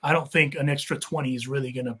payroll, I don't think an extra 20 is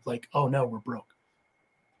really going to like, oh no, we're broke.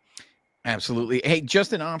 Absolutely. Hey,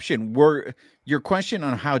 just an option. Your question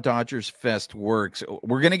on how Dodgers Fest works.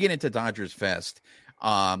 We're going to get into Dodgers Fest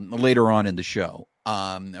later on in the show.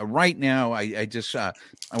 Right now, I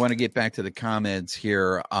want to get back to the comments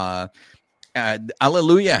here.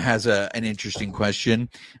 Alleluia has an interesting question.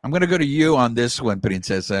 I'm going to go to you on this one,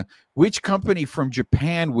 Princesa. Which company from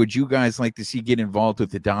Japan would you guys like to see get involved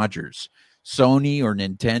with the Dodgers? Sony or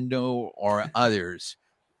Nintendo or others?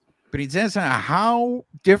 Princesa, how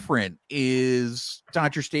different is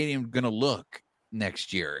Dodger Stadium going to look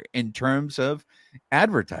next year in terms of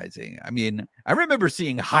advertising? I mean, I remember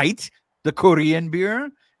seeing Height, the Korean beer.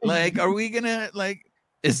 Like, are we going to, like,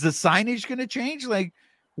 is the signage going to change? Like,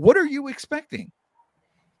 what are you expecting?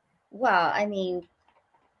 Well, I mean,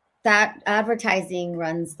 that advertising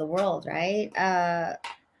runs the world, right?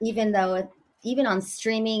 Even on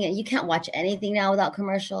streaming, you can't watch anything now without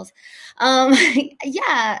commercials.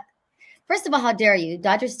 Yeah. First of all, how dare you?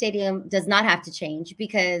 Dodger Stadium does not have to change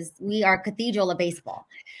because we are cathedral of baseball.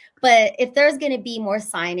 But if there's going to be more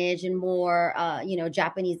signage and more,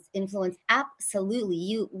 Japanese influence,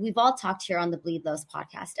 absolutely. We've all talked here on the Bleed Lows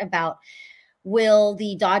podcast about, will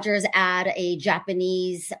the Dodgers add a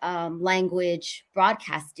Japanese language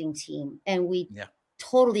broadcasting team? And we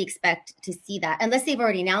totally expect to see that, unless they've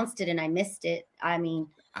already announced it and I missed it. I mean,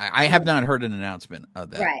 I have not heard an announcement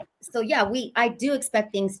of that. Right. So yeah, I do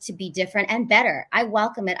expect things to be different and better. I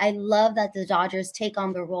welcome it. I love that the Dodgers take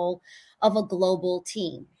on the role of a global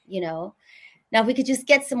team, Now, if we could just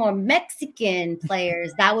get some more Mexican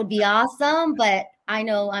players, that would be awesome. But I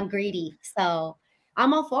know I'm greedy, so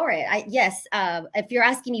I'm all for it. If you're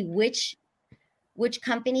asking me which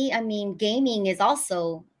company, I mean, gaming is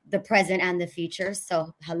also the present and the future.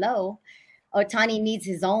 So hello. Ohtani needs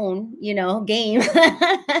his own, game.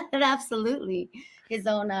 Absolutely. His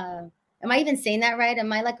own. Am I even saying that right?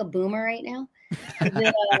 Am I like a boomer right now?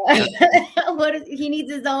 He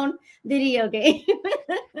needs his own video game.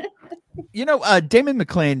 Damon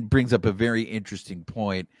McLean brings up a very interesting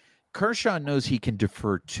point. Kershaw knows he can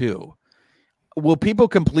defer too. Will people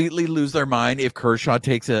completely lose their mind if Kershaw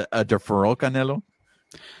takes a deferral, Canelo?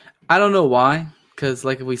 I don't know why, because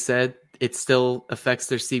like we said, it still affects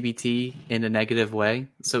their CBT in a negative way.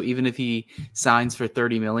 So even if he signs for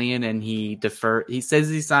 $30 million and he says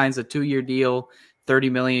he signs a 2-year deal,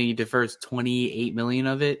 $30 million, he defers $28 million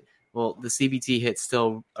of it. Well, the CBT hits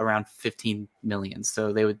still around $15 million.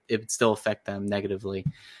 So it would still affect them negatively.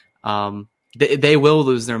 They will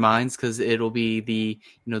lose their minds because it'll be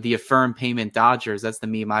the affirmed payment Dodgers. That's the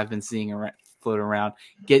meme I've been seeing float around.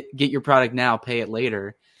 Get your product now, pay it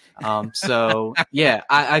later. So yeah,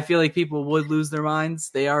 I feel like people would lose their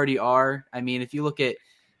minds. They already are. I mean, if you look at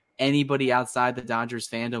anybody outside the Dodgers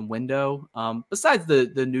fandom window, besides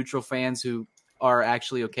the neutral fans who are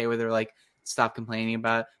actually okay with it, like stop complaining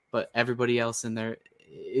about it, but everybody else in there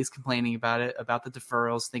is complaining about it, about the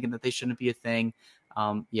deferrals, thinking that they shouldn't be a thing.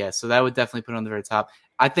 So that would definitely put it on the very top.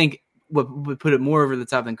 I think what would put it more over the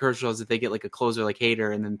top than Kershaw is if they get like a closer like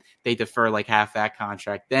Hader and then they defer like half that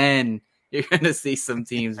contract. Then you're going to see some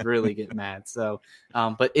teams really get mad. So,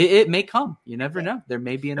 but it may come. You never know. There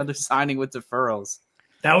may be another signing with deferrals.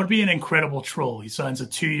 That would be an incredible troll. He signs a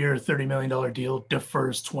 2-year, $30 million deal,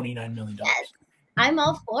 defers $29 million. Yes, I'm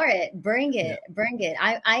all for it. Bring it. Yeah. Bring it.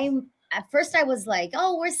 I'm at first I was like,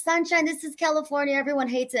 oh, we're sunshine. This is California. Everyone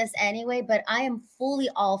hates us anyway. But I am fully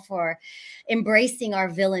all for embracing our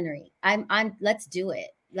villainy. Let's do it.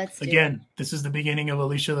 This is the beginning of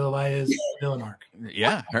Alicia Lelaya's villain arc.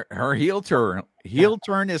 Yeah, her heel turn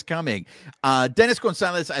is coming. Dennis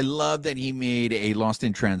Gonzalez, I love that he made a Lost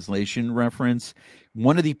in Translation reference.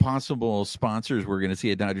 One of the possible sponsors we're going to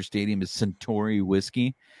see at Dodger Stadium is Centauri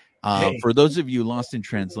Whiskey. For those of you Lost in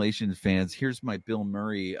Translation fans, here's my Bill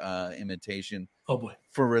Murray imitation. Oh boy!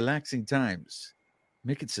 For relaxing times,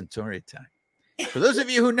 make it Centauri time. For those of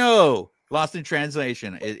you who know, lost in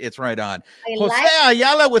translation, it's right on. I Jose like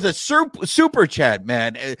Ayala with a super chat,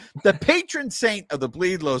 man. The patron saint of the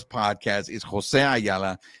Bleed Lows podcast is Jose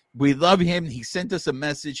Ayala. We love him. He sent us a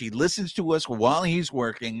message. He listens to us while he's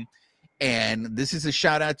working. And this is a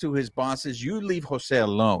shout out to his bosses. You leave Jose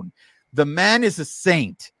alone. The man is a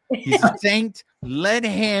saint. He's a saint. Let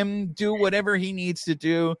him do whatever he needs to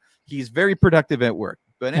do. He's very productive at work.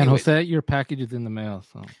 But And anyway, Jose, your package is in the mail.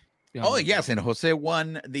 So. oh, yes. And Jose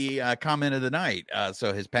won the comment of the night.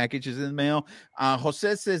 So his package is in the mail.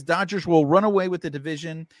 Jose says Dodgers will run away with the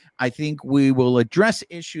division. I think we will address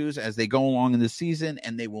issues as they go along in the season,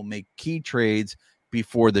 and they will make key trades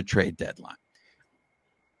before the trade deadline.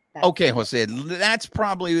 Okay, Jose, that's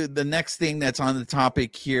probably the next thing that's on the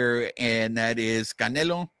topic here, and that is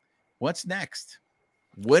Canelo. What's next?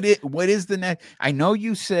 What is the next? I know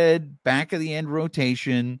you said back of the end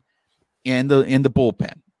rotation in the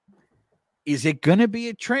bullpen. Is it going to be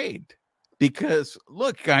a trade? Because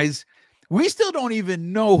look, guys, we still don't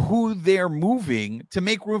even know who they're moving to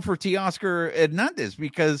make room for Teoscar Hernandez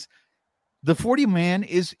because the 40-man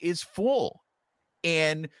is full.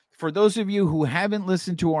 And for those of you who haven't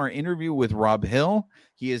listened to our interview with Rob Hill,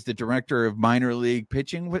 he is the director of minor league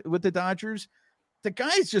pitching with the Dodgers. The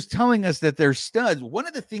guy's just telling us that they're studs. One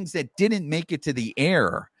of the things that didn't make it to the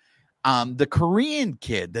air, the Korean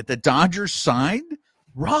kid that the Dodgers signed,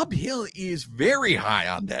 Rob Hill is very high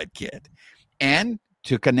on that kid. And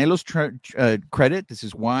to Canelo's credit, this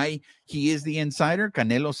is why he is the insider.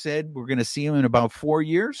 Canelo said we're going to see him in about 4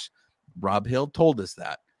 years. Rob Hill told us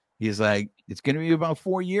that. He's like, it's going to be about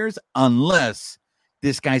 4 years unless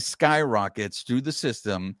this guy skyrockets through the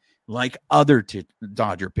system like other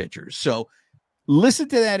Dodger pitchers. So listen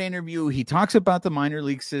to that interview. He talks about the minor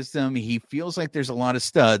league system. He feels like there's a lot of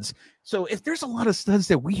studs. So if there's a lot of studs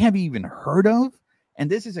that we haven't even heard of, and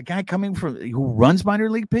this is a guy coming from who runs minor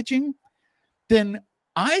league pitching, then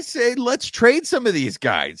I say let's trade some of these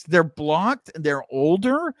guys. They're blocked. They're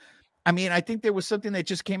older. I mean, I think there was something that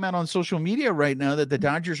just came out on social media right now that the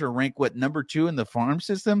Dodgers are ranked, number 2 in the farm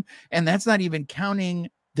system, and that's not even counting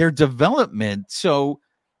their development. So,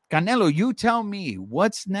 Canelo, you tell me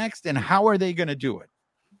what's next and how are they going to do it?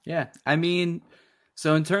 Yeah, I mean,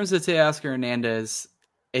 so in terms of Teoscar Hernandez,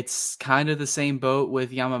 it's kind of the same boat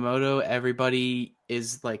with Yamamoto. Everybody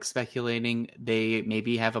is like speculating they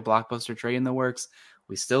maybe have a blockbuster trade in the works.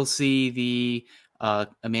 We still see the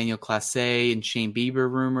Emmanuel Clase and Shane Bieber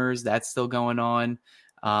rumors. That's still going on.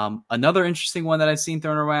 Another interesting one that I've seen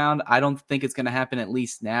thrown around, I don't think it's going to happen at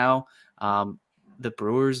least now. The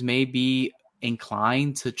Brewers may be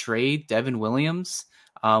inclined to trade Devin Williams,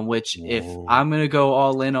 which if I'm going to go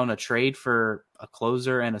all in on a trade for a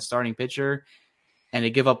closer and a starting pitcher and to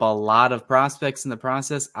give up a lot of prospects in the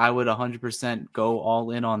process, I would 100% go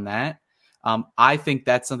all in on that. I think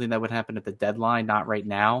that's something that would happen at the deadline, not right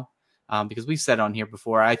now. Because we've said on here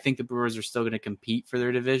before, I think the Brewers are still going to compete for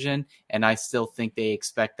their division, and I still think they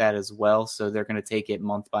expect that as well. So they're going to take it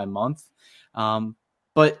month by month.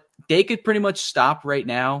 But they could pretty much stop right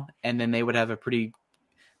now, and then they would have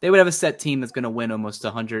a set team that's going to win almost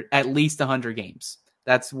 100, at least 100 games.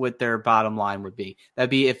 That's what their bottom line would be. That'd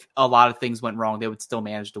be if a lot of things went wrong, they would still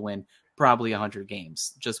manage to win probably 100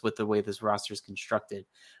 games, just with the way this roster is constructed.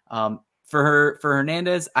 For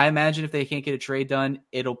Hernandez, I imagine if they can't get a trade done,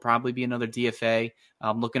 it'll probably be another DFA.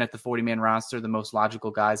 Looking at the 40-man roster, the most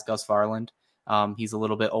logical guy is Gus Varland. He's a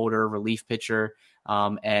little bit older, relief pitcher.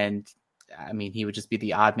 And, I mean, he would just be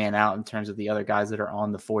the odd man out in terms of the other guys that are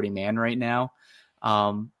on the 40-man right now.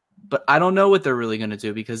 But I don't know what they're really going to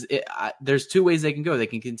do because there's two ways they can go. They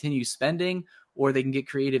can continue spending, or they can get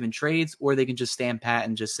creative in trades, or they can just stand pat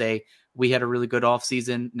and just say, we had a really good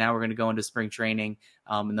offseason. Now we're going to go into spring training,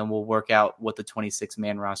 and then we'll work out what the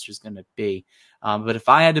 26-man roster is going to be. But if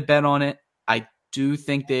I had to bet on it, I do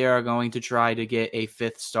think they are going to try to get a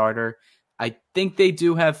fifth starter. I think they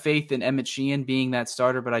do have faith in Emmett Sheehan being that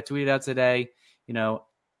starter, but I tweeted out today,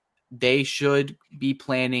 they should be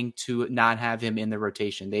planning to not have him in the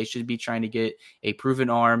rotation. They should be trying to get a proven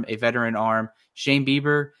arm, a veteran arm. Shane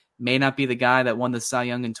Bieber may not be the guy that won the Cy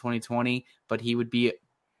Young in 2020, but he would be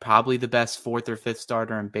probably the best fourth or fifth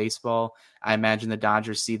starter in baseball. I imagine the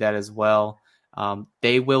Dodgers see that as well.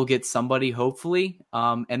 They will get somebody, hopefully.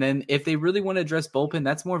 And then if they really want to address bullpen,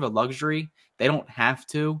 that's more of a luxury. They don't have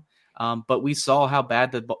to. But we saw how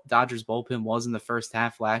bad the Dodgers bullpen was in the first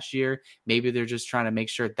half last year. Maybe they're just trying to make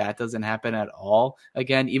sure that doesn't happen at all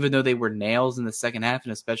again, even though they were nails in the second half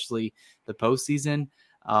and especially the postseason.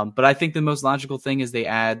 But I think the most logical thing is they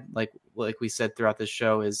add, like we said throughout the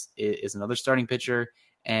show, is another starting pitcher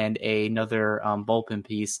and another bullpen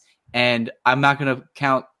piece. And I'm not going to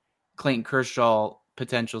count Clayton Kershaw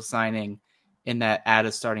potential signing in that add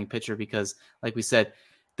a starting pitcher, because like we said,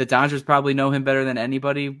 the Dodgers probably know him better than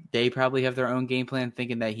anybody. They probably have their own game plan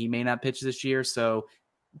thinking that he may not pitch this year. So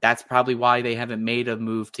that's probably why they haven't made a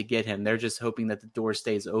move to get him. They're just hoping that the door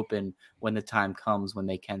stays open when the time comes when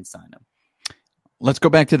they can sign him. Let's go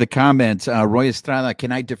back to the comments. Roy Estrada,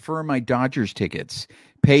 can I defer my Dodgers tickets?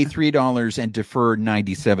 Pay $3 and defer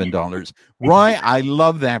 $97. Roy, I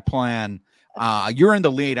love that plan. You're in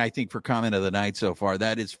the lead, I think, for comment of the night so far.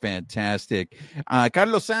 That is fantastic.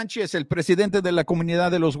 Carlos Sanchez, el presidente de la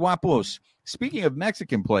Comunidad de los Guapos. Speaking of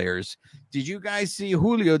Mexican players, did you guys see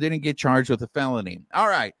Julio didn't get charged with a felony? All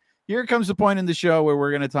right, here comes the point in the show where we're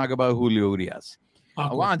going to talk about Julio Urias.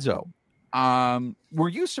 Alonso, were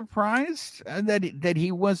you surprised that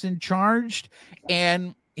he wasn't charged?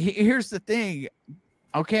 And here's the thing.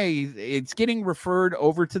 Okay, it's getting referred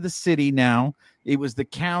over to the city now. It was the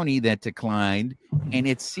county that declined, and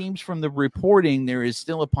it seems from the reporting there is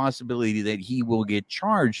still a possibility that he will get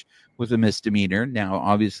charged with a misdemeanor. Now,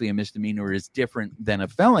 obviously, a misdemeanor is different than a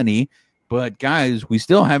felony, but guys, we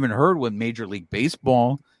still haven't heard what Major League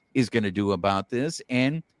Baseball is going to do about this,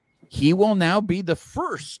 and he will now be the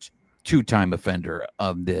first two-time offender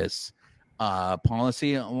of this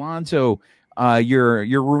policy. Alonso,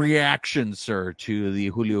 your reaction, sir, to the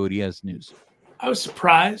Julio Urias news? I was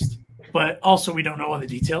surprised, but also we don't know all the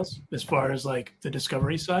details as far as like the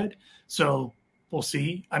discovery side. So we'll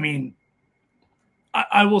see. I mean,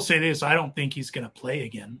 I will say this. I don't think he's going to play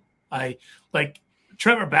again. I like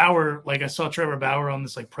Trevor Bauer. Like I saw Trevor Bauer on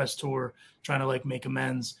this like press tour trying to like make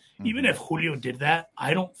amends. Mm-hmm. Even if Julio did that,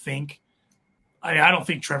 I don't think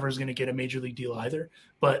Trevor is going to get a major league deal either.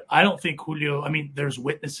 But I don't think Julio. I mean, there's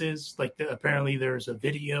witnesses. Like apparently there's a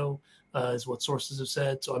video, is what sources have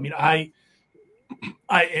said. So I mean, I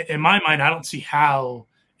in my mind, I don't see how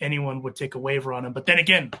anyone would take a waiver on him. But then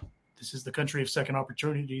again, this is the country of second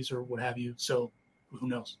opportunities or what have you. So who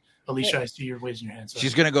knows? Alicia, I see you're raising your hand. So.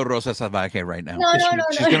 She's going to go Rosa Salvaje right now. No.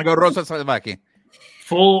 She's going to go Rosa Salvaje.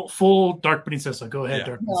 Full Dark Princesa. Go ahead, yeah.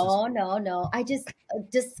 Dark Princesa. No. I just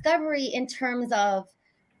discovery in terms of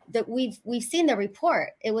that we've seen the report.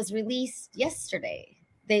 It was released yesterday.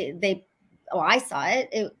 I saw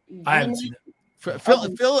it. I haven't seen it.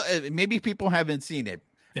 Phil, maybe people haven't seen it.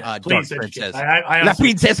 Yeah, Dark Princess. La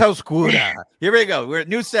Princesa Oscura. Here we go. We're at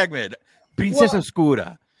new segment. Princesa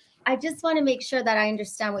Oscura. I just want to make sure that I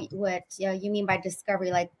understand what you mean by discovery.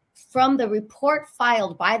 Like from the report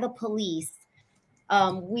filed by the police,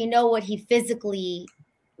 we know what he physically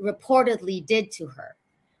reportedly did to her.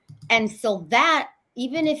 And so that,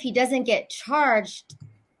 even if he doesn't get charged,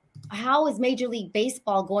 how is Major League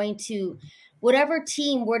Baseball going to, whatever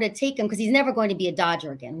team were to take him, because he's never going to be a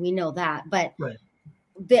Dodger again. We know that. But right.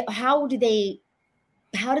 How do they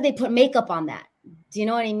put makeup on that? Do you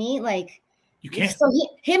know what I mean? Like, you can't. So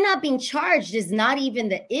him not being charged is not even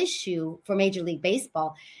the issue for Major League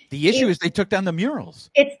Baseball. The issue is they took down the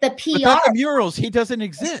murals. It's the PR. Without the murals, he doesn't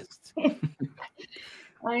exist.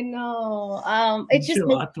 I know.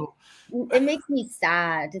 It makes me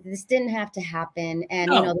sad. This didn't have to happen.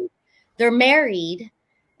 And, they're married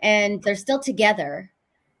and they're still together.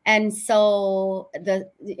 And so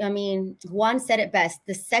Juan said it best.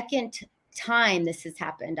 The second time this has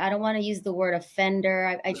happened, I don't want to use the word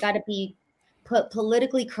offender. I got to be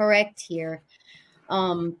politically correct here.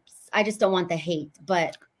 I just don't want the hate,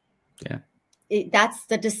 but yeah, that's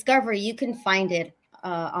the discovery. You can find it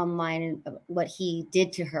online, and what he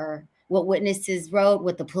did to her, what witnesses wrote,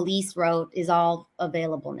 what the police wrote is all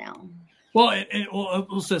available now. Well,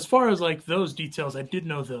 so as far as like those details, I did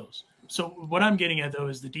know those. So what I'm getting at though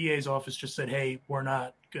is the DA's office just said, "Hey, we're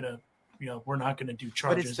not gonna do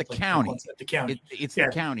charges." But it's the county. The county. It's the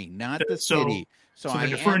county, not the city. So they're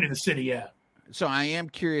deferring to the city. Yeah. So I am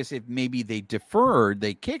curious if maybe they deferred,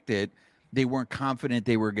 they kicked it. They weren't confident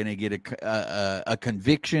they were going to get a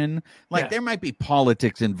conviction. Like there might be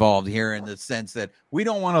politics involved here in the sense that we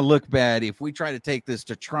don't want to look bad if we try to take this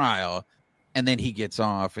to trial, and then he gets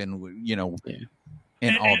off, and all this.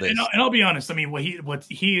 And I'll be honest. I mean, what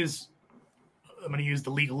he is. I'm going to use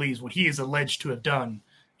the legalese. What he is alleged to have done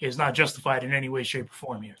is not justified in any way, shape, or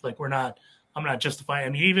form here. Like I'm not justifying. I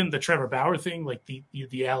mean, even the Trevor Bauer thing, like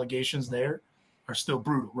the allegations there are still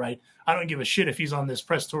brutal, right? I don't give a shit if he's on this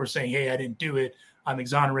press tour saying, "Hey, I didn't do it. I'm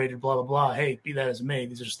exonerated." Blah blah blah. Hey, be that as it may,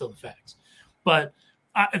 these are still the facts. But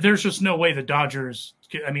there's just no way the Dodgers.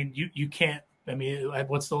 I mean, you can't. I mean,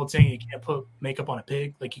 what's the old saying? You can't put makeup on a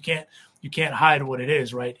pig. Like you can't hide what it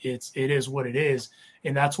is, right? It is what it is,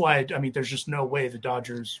 and that's why. I mean, there's just no way the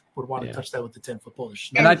Dodgers would want to touch that with the 10-foot pole.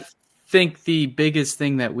 And I think the biggest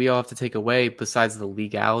thing that we all have to take away, besides the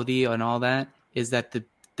legality and all that, is that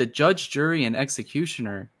the judge, jury, and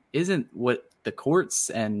executioner isn't what the courts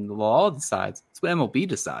and the law decides. It's what MLB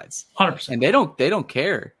decides. 100%. And they don't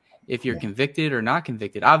care if you're convicted or not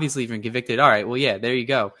convicted. Obviously, if you're convicted, all right, well, yeah, there you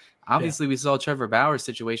go. Obviously, we saw Trevor Bauer's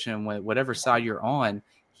situation, whatever side you're on,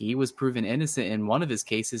 he was proven innocent in one of his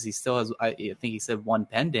cases. He still has, I think he said, one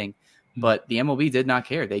pending, but the MLB did not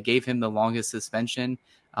care. They gave him the longest suspension.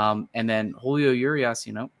 And then Julio Urias,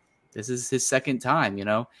 this is his second time,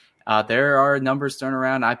 there are numbers thrown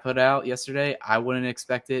around. I put out yesterday. I wouldn't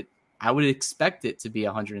expect it. I would expect it to be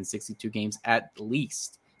 162 games at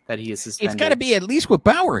least that he is suspended. It's got to be at least what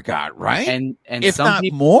Bauer got, right? And if not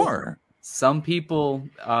more. Some people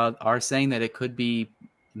are saying that it could be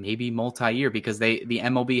maybe multi-year because the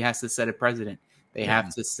MLB has to set a precedent. They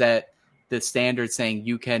have to set the standard saying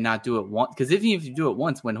you cannot do it once. Because if you do it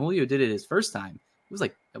once, when Julio did it his first time,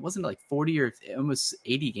 it wasn't like 40 or almost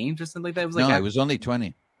 80 games or something like that. It was it was only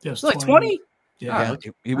 20. It was like 20. Yeah,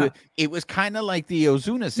 it was kind of like the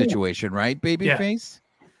Ozuna situation, right, babyface?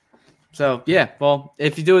 So, well,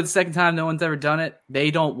 if you do it the second time, no one's ever done it. They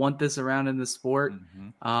don't want this around in the sport.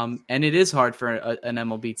 And it is hard for an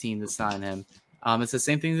MLB team to sign him. It's the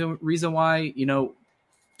same thing. The reason why,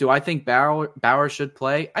 do I think Bauer should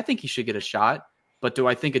play? I think he should get a shot. But do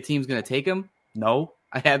I think a team's going to take him? No.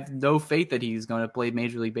 I have no faith that he's going to play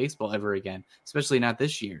Major League Baseball ever again, especially not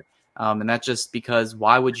this year. And that's just because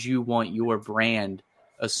why would you want your brand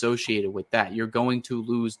associated with that? You're going to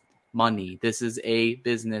lose money. This is a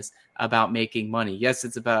business about making money. Yes,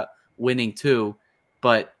 it's about winning too,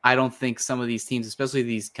 but I don't think some of these teams, especially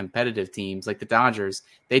these competitive teams like the Dodgers,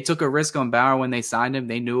 they took a risk on Bauer when they signed him.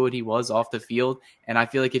 They knew what he was off the field. And I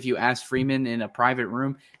feel like if you asked Freeman in a private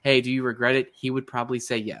room, hey, do you regret it? He would probably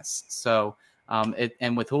say yes. So,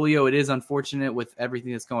 and with Julio, it is unfortunate with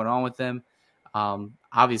everything that's going on with him.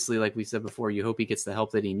 Obviously, like we said before, you hope he gets the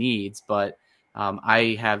help that he needs, but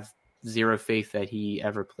I have zero faith that he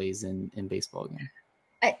ever plays in baseball again.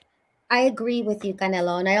 I agree with you,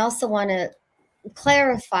 Canelo. And I also want to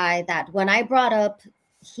clarify that when I brought up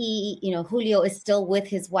Julio is still with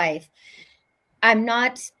his wife, I'm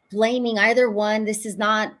not blaming either one.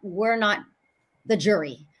 We're not the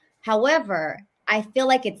jury. However, I feel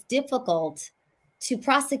like it's difficult to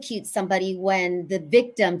prosecute somebody when the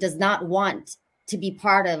victim does not want to be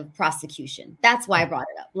part of prosecution. That's why I brought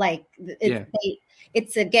it up. Like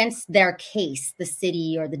it's against their case, the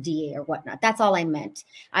city or the DA or whatnot. That's all I meant.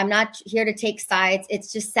 I'm not here to take sides.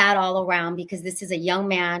 It's just sad all around because this is a young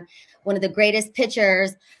man, one of the greatest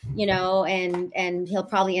pitchers, and he'll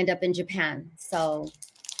probably end up in Japan. So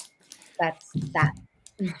that's that.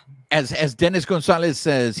 As Dennis Gonzalez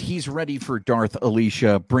says, he's ready for Darth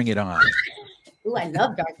Alicia. Bring it on. Ooh, I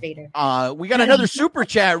love Darth Vader. We got another super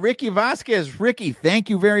chat. Ricky Vasquez. Ricky, thank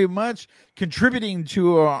you very much. Contributing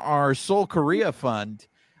to our Seoul Korea fund.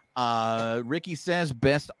 Ricky says,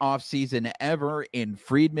 best offseason ever. In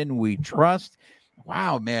Friedman, we trust.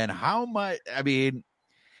 Wow, man. How much? I mean,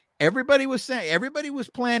 everybody was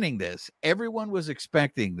planning this. Everyone was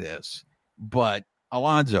expecting this. But,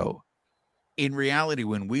 Alonzo, in reality,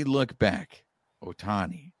 when we look back,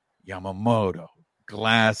 Ohtani, Yamamoto,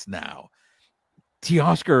 Glasnow,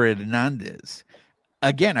 Teoscar Hernandez.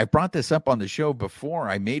 Again, I brought this up on the show before.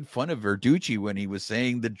 I made fun of Verducci when he was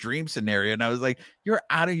saying the dream scenario, and I was like, you're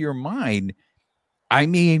out of your mind. I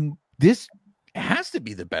mean, this has to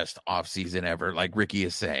be the best offseason ever, like Ricky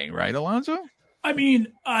is saying, right, Alonzo? I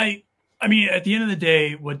mean, at the end of the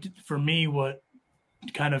day, what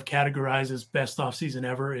kind of categorizes best offseason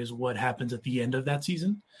ever is what happens at the end of that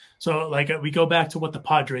season. So, like, we go back to what the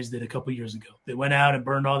Padres did a couple years ago. They went out and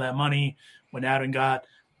burned all that money, went out and got,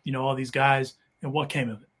 all these guys, and what came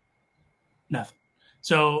of it? Nothing.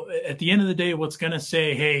 So, at the end of the day, what's going to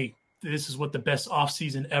say, hey, this is what the best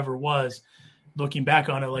offseason ever was, looking back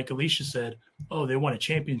on it, like Alicia said, oh, they won a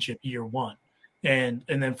championship year one. And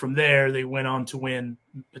then from there, they went on to win.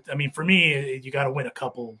 I mean, for me, you got to win a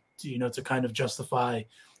couple, to kind of justify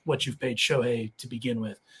what you've paid Shohei to begin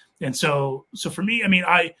with. And so for me, I mean,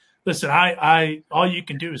 I all you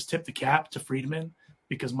can do is tip the cap to Friedman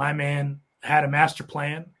because my man had a master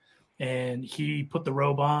plan and he put the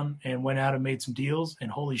robe on and went out and made some deals.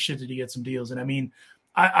 And holy shit, did he get some deals? And I mean,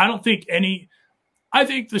 I don't think I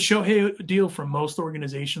think the Shohei deal from most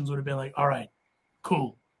organizations would have been like, all right,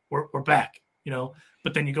 cool, we're back,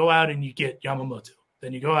 But then you go out and you get Yamamoto.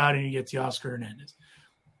 Then you go out and you get Teoscar Hernandez.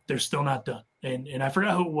 They're still not done. And I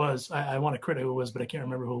forgot who it was. I want to credit who it was, but I can't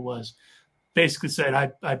remember who it was. Basically said,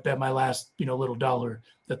 I bet my last, little dollar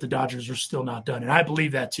that the Dodgers are still not done. And I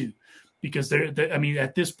believe that too, because I mean,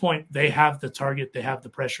 at this point they have the target, they have the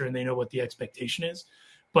pressure, and they know what the expectation is.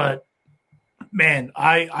 But Man,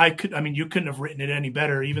 you couldn't have written it any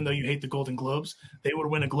better. Even though you hate the Golden Globes, they would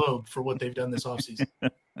win a Globe for what they've done this offseason.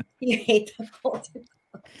 You hate the Golden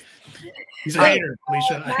Globes. He's a hater,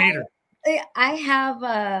 Alicia, a hater. I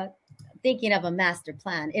have thinking of a master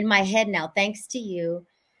plan in my head now. Thanks to you,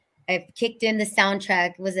 I've kicked in the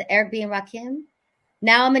soundtrack. Was it Eric B. and Rakim?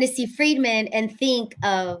 Now I'm going to see Friedman and think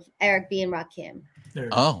of Eric B. and Rakim.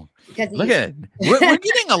 Oh, look at it. We're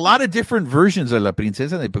getting a lot of different versions of La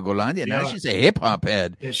Princesa de Picolandia. Now she's a hip hop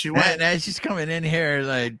head. Yeah, she was. Now she's coming in here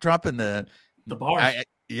like dropping the bars.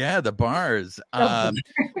 The bars.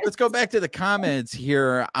 Let's go back to the comments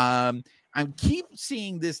here. I keep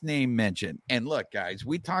seeing this name mentioned. And look, guys,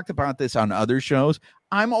 we talked about this on other shows.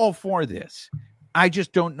 I'm all for this. I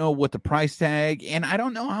just don't know what the price tag, and I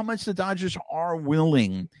don't know how much the Dodgers are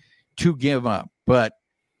willing to give up. But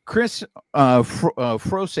Chris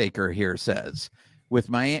Frosaker here says, with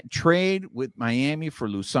my trade with Miami for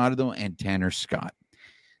Luzardo and Tanner Scott.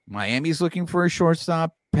 Miami's looking for a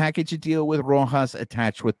shortstop, package a deal with Rojas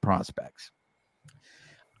attached with prospects.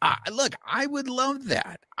 Look, I would love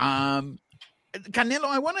that. Canelo,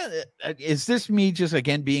 I want to, is this me just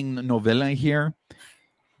again being novella here?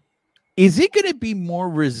 Is it going to be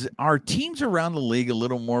more, are teams around the league a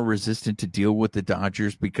little more resistant to deal with the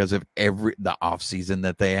Dodgers because of the offseason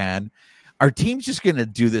that they had? Are teams just going to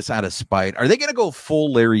do this out of spite? Are they going to go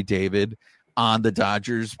full Larry David on the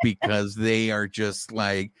Dodgers because they are just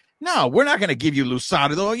like, no, we're not going to give you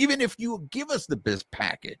Luzardo, even if you give us the best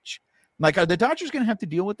package? Like, are the Dodgers going to have to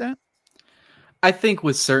deal with that? I think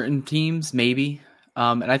with certain teams, maybe.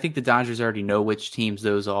 And I think the Dodgers already know which teams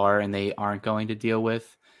those are, and they aren't going to deal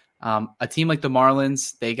with. A team like the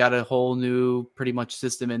Marlins, they got a whole new pretty much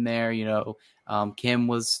system in there. Kim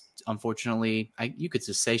was unfortunately, you could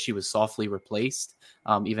just say she was softly replaced,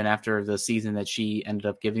 even after the season that she ended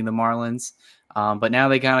up giving the Marlins. But now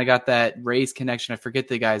they kind of got that Rays connection. I forget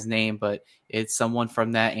the guy's name, but it's someone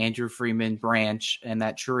from that Andrew Freeman branch and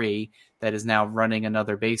that tree that is now running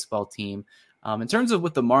another baseball team. In terms of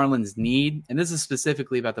what the Marlins need, and this is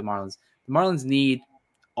specifically about the Marlins need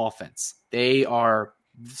offense. They are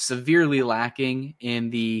severely lacking in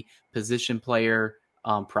the position player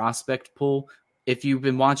prospect pool. If you've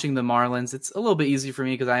been watching the Marlins, it's a little bit easy for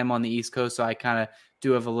me because I am on the East Coast, so I kind of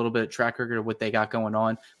do have a little bit of track record of what they got going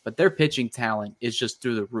on, but their pitching talent is just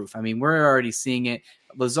through the roof. I mean, we're already seeing it.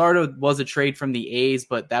 Luzardo was a trade from the A's,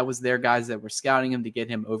 but that was their guys that were scouting him to get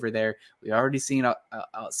him over there. We already seen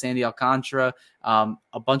Sandy Alcantara,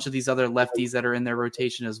 a bunch of these other lefties that are in their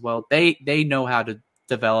rotation as well. They know how to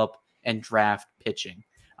develop and draft pitching.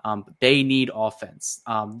 They need offense.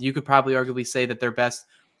 You could probably arguably say that their best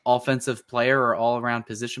offensive player or all-around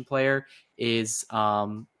position player is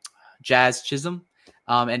Jazz Chisholm.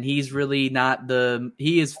 And he's really not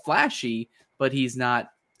he is flashy, but he's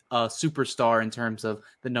not a superstar in terms of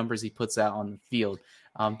the numbers he puts out on the field.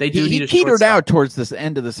 They do need a petered shortstop. out towards the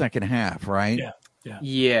end of the second half, right?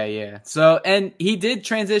 Yeah. So, and he did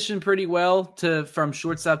transition pretty well from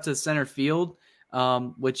shortstop to center field,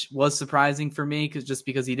 which was surprising for me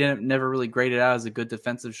because he never really graded out as a good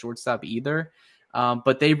defensive shortstop either.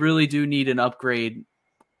 But they really do need an upgrade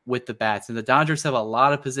with the bats, and the Dodgers have a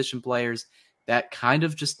lot of position players that kind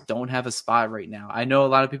of just don't have a spot right now. I know a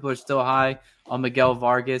lot of people are still high on Miguel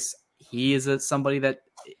Vargas. He is somebody that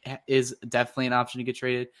is definitely an option to get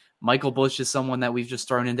traded. Michael Busch is someone that we've just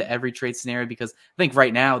thrown into every trade scenario because I think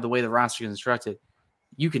right now, the way the roster is constructed,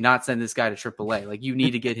 you cannot send this guy to AAA. Like, you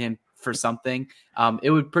need to get him for something.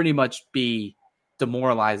 It would pretty much be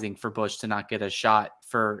demoralizing for Busch to not get a shot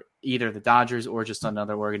for either the Dodgers or just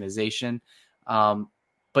another organization.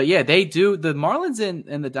 But yeah, they do. The Marlins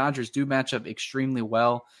and the Dodgers do match up extremely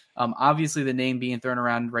well. Obviously, the name being thrown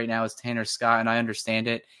around right now is Tanner Scott, and I understand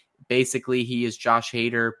it. Basically, he is Josh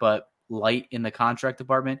Hader, but light in the contract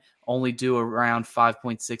department, only due around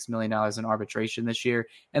 $5.6 million in arbitration this year.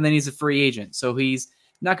 And then he's a free agent. So he's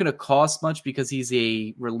not going to cost much because he's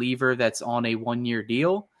a reliever that's on a 1-year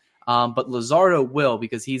deal. But Luzardo will,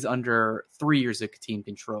 because he's under 3 years of team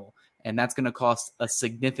control. And that's going to cost a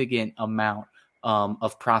significant amount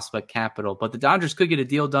of prospect capital. But the Dodgers could get a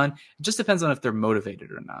deal done. It just depends on if they're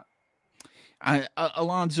motivated or not.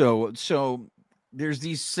 Alonso, so there's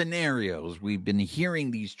these scenarios. We've been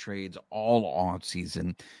hearing these trades all off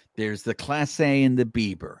season. There's the Class A and the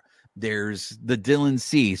Bieber. There's the Dylan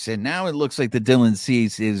Cease. And now it looks like the Dylan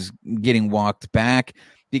Cease is getting walked back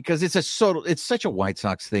because it's such a White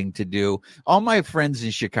Sox thing to do. All my friends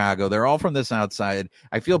in Chicago, they're all from the South Side.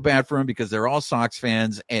 I feel bad for them because they're all Sox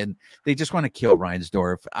fans and they just want to kill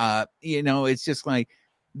Reinsdorf. It's just like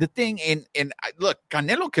the thing. And look,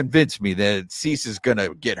 Canelo convinced me that Cease is going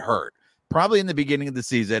to get hurt. probably in the beginning of the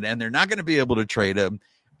season, and they're not going to be able to trade him.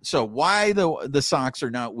 So why the Sox are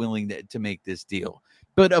not willing to make this deal?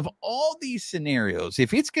 But of all these scenarios,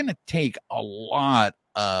 if it's going to take a lot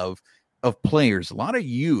of players, a lot of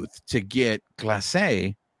youth to get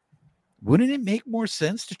Clase, wouldn't it make more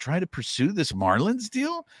sense to try to pursue this Marlins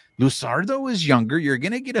deal? Luzardo is younger. You're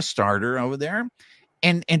going to get a starter over there.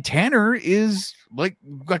 And Tanner is, like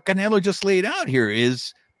Canelo just laid out here,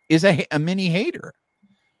 is a mini hater.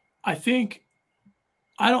 I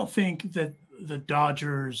don't think that the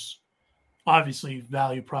Dodgers obviously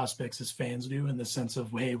value prospects as fans do, in the sense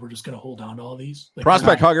of, hey, we're just going to hold on to all these. Like,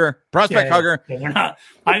 prospect hugger. Yeah, they're not.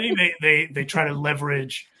 I think they try to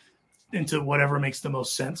leverage into whatever makes the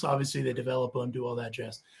most sense. Obviously, they develop them, do all that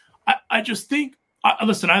jazz. I just think,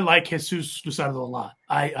 listen, I like Jesus Luzardo a lot.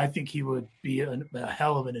 I think he would be a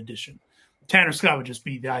hell of an addition. Tanner Scott would just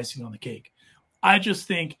be the icing on the cake. I just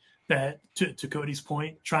think that, to Cody's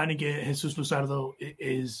point, trying to get Jesus Luzardo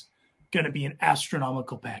is going to be an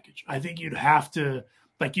astronomical package. I think you'd have to,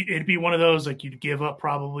 like, it'd be one of those, like, you'd give up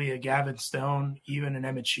probably a Gavin Stone, even an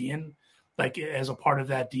Emmett Sheehan, like, as a part of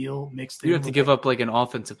that deal mixed in. You have to give up, like, an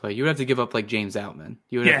offensive play. You would have to give up, like, James Outman.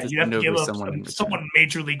 You would have to give up someone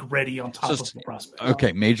major league ready on top of the prospect.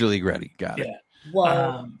 Okay, major league ready. Got it. Yeah.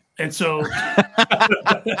 Whoa. And so,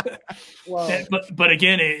 but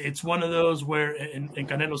again, it's one of those where, and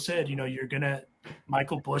Canelo said,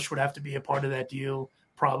 Michael Bush would have to be a part of that deal,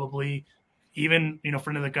 probably. Even,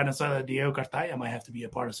 for another Canasada, Diego Cartaya might have to be a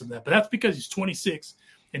part of some of that. But that's because he's 26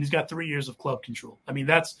 and he's got 3 years of club control. I mean,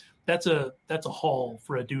 that's a haul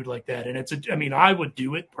for a dude like that. And I would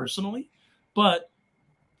do it personally, but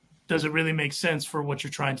does it really make sense for what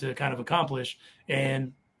you're trying to kind of accomplish?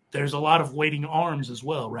 And there's a lot of waiting arms as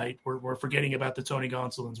well, right? We're forgetting about the Tony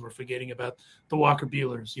Gonsolins. We're forgetting about the Walker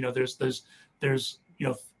Buehlers. There's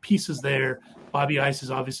pieces there. Bobby Ice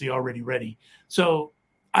is obviously already ready. So,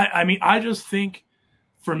 I just think,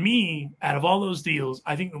 for me, out of all those deals,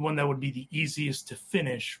 I think the one that would be the easiest to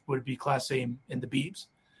finish would be Class A and the Beebs,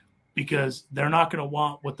 because they're not going to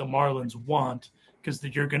want what the Marlins want, because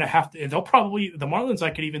you're going to have to – the Marlins, I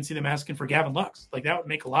could even see them asking for Gavin Lux. Like, that would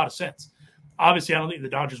make a lot of sense. Obviously, I don't think the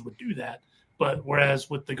Dodgers would do that. But whereas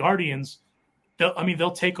with the Guardians,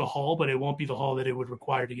 they'll take a haul, but it won't be the haul that it would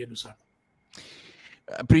require to get Luzardo.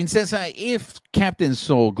 Princesa, if Captain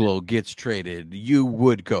Soul Glow gets traded, you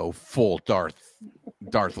would go full Darth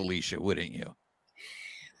Alicia, wouldn't you?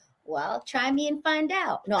 Well, try me and find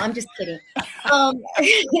out. No, I'm just kidding.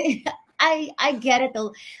 I get it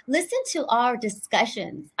though. Listen to our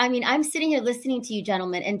discussions. I'm sitting here listening to you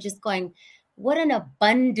gentlemen and just going, what an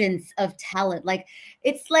abundance of talent. Like,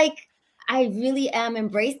 it's like I really am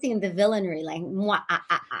embracing the villainry.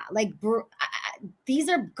 These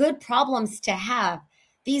are good problems to have.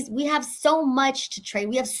 We have so much to trade.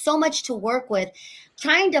 We have so much to work with.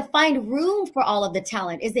 Trying to find room for all of the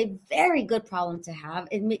talent is a very good problem to have.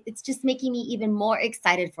 It's just making me even more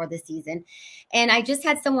excited for the season. And I just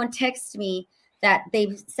had someone text me that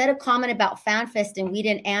they said a comment about FanFest and we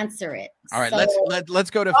didn't answer it. All right, so,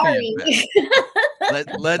 let's go to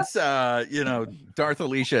FanFest. let's Darth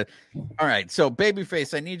Alicia. All right, so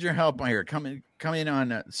Babyface, I need your help here. Come in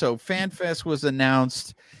on. So FanFest was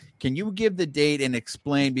announced. Can you give the date and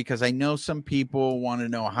explain? Because I know some people want to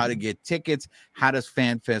know how to get tickets. How does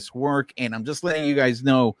FanFest work? And I'm just letting you guys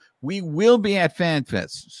know we will be at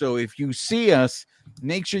FanFest. So if you see us,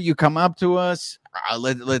 make sure you come up to us.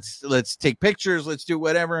 Let's take pictures. Let's do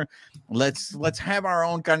whatever. Let's have our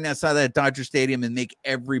own carne asada at Dodger Stadium and make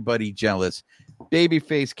everybody jealous.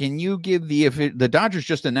 Babyface, can you give the Dodgers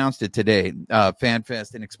just announced it today,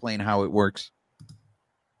 FanFest, and explain how it works?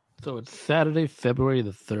 So it's Saturday, February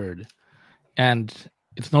the 3rd, and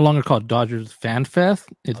it's no longer called Dodgers Fan Fest.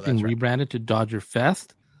 It's been rebranded to Dodger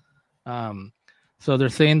Fest. So they're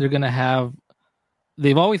saying they're going to have.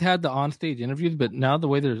 They've always had the on-stage interviews, but now the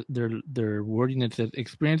way they're wording it says,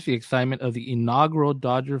 experience the excitement of the inaugural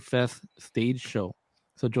Dodger Fest stage show.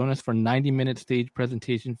 So join us for a 90-minute stage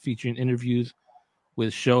presentation featuring interviews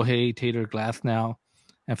with Shohei, Taylor Glasnow,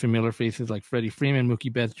 and familiar faces like Freddie Freeman,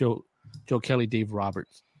 Mookie Betts, Joe Kelly, Dave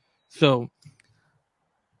Roberts. So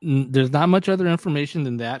there's not much other information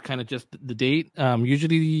than that, kind of just the date.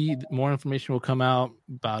 Usually more information will come out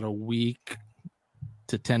about a week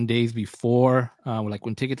to 10 days before, like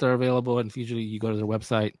when tickets are available. And usually you go to their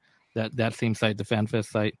website, that same site, the FanFest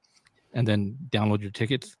site, and then download your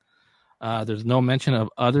tickets. There's no mention of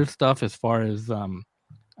other stuff as far as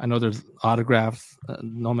I know there's autographs,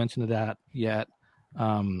 no mention of that yet.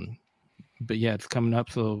 But yeah, it's coming up.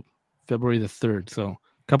 So February the 3rd. So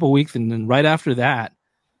couple weeks, and then right after that,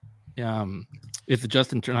 it's the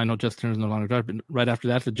Justin Turner. I know Justin Turner is no longer there, but right after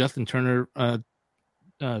that, the Justin Turner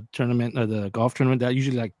tournament, or the golf tournament that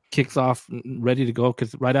usually like kicks off ready to go,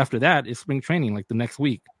 because right after that is spring training, like the next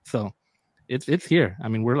week. So it's here. I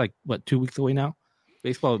mean, we're like 2 weeks away now.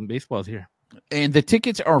 Baseball is here, and the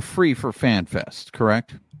tickets are free for FanFest,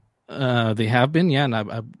 correct? They have been, yeah, and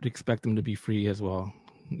I expect them to be free as well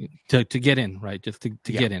to get in, right? Just to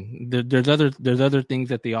get in. There's other things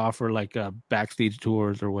that they offer, like backstage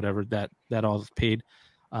tours or whatever that all is paid.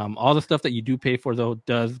 All the stuff that you do pay for, though,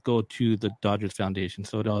 does go to the Dodgers Foundation,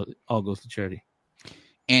 so it all goes to charity.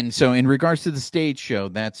 And so, in regards to the stage show,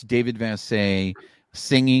 that's David Vassay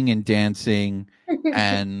singing and dancing,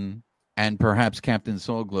 and perhaps Captain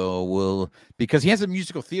Soulglow will, because he has a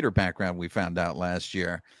musical theater background. We found out last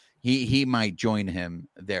year. He might join him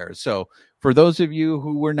there. So for those of you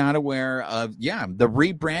who were not aware of, the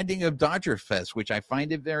rebranding of Dodger Fest, which I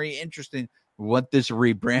find it very interesting what this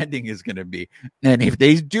rebranding is going to be. And if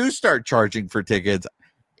they do start charging for tickets,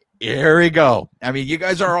 here we go. I mean, you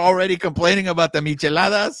guys are already complaining about the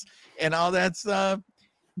micheladas and all that stuff.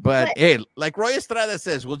 But hey, like Roy Estrada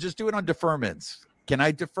says, we'll just do it on deferments. Can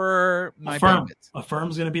I defer my payments?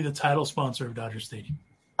 Affirm's going to be the title sponsor of Dodger Stadium.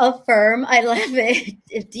 Affirm, I love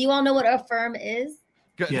it. Do you all know what Affirm is?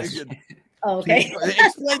 Yes. Oh, okay.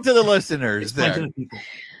 Explain to the listeners. Explain to the people.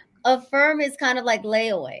 Affirm is kind of like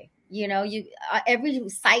layaway. You know, you every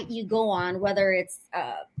site you go on, whether it's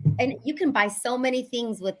and you can buy so many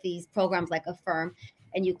things with these programs like Affirm,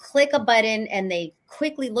 and you click a button and they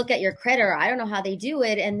quickly look at your credit. Or I don't know how they do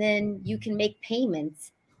it, and then you can make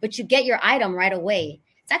payments, but you get your item right away.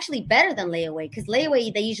 It's actually better than layaway, because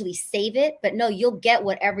layaway, they usually save it, but no, you'll get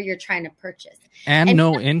whatever you're trying to purchase. And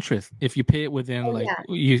no interest if you pay it within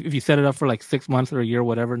if you set it up for like 6 months or a year,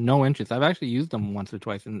 whatever, no interest. I've actually used them once or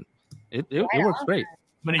twice, and it works great.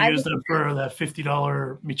 I'm going to use them for that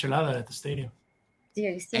 $50 michelada at the stadium. Do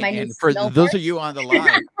you see my new for those of you on the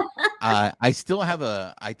live, I still have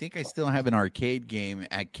I think I still have an arcade game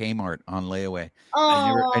at Kmart on layaway.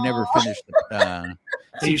 I never finished it.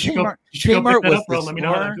 You should go Kmart pick that was up, bro. Let me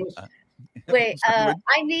know how that goes. Wait,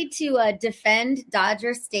 I need to defend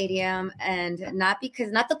Dodger Stadium, and not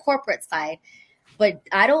the corporate side, but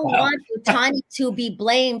I don't want Ohtani to be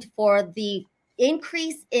blamed for the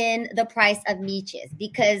increase in the price of miches,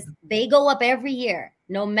 because they go up every year,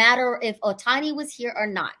 no matter if Ohtani was here or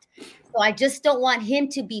not. So I just don't want him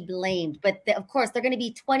to be blamed. But of course, they're going to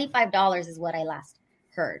be $25 is what I last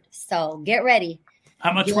heard. So get ready.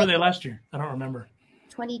 How much were they last year? I don't remember.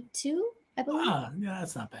 22, I believe. Yeah,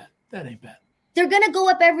 that's not bad. That ain't bad. They're going to go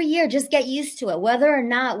up every year. Just get used to it, whether or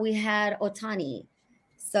not we had Ohtani.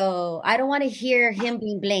 So I don't want to hear him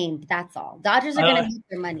being blamed. That's all. Dodgers are going to make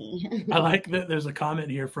their money. I like that. There's a comment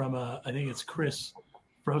here from, I think it's Chris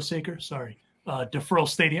Brosaker. Sorry. Deferral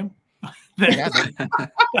Stadium.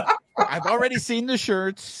 I've already seen the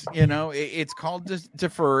shirts. You know, it's called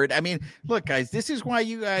Deferred. I mean, look, guys, this is why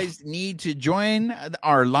you guys need to join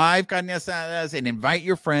our live carne asadas and invite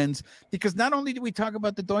your friends, because not only do we talk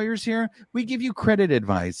about the Doyers here, we give you credit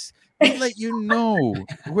advice. We let you know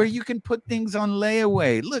where you can put things on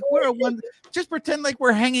layaway. Look, just pretend like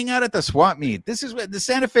we're hanging out at the swap meet. This is what the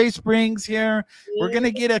Santa Fe Springs here. We're going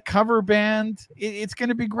to get a cover band. It's going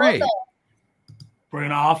to be great. We're going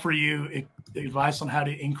to offer you advice on how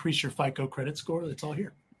to increase your FICO credit score. That's all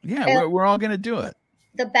here. Yeah, we're all going to do it.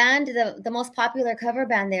 The band, the most popular cover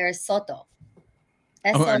band there is Soto.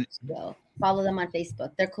 S-O-T-O. Follow them on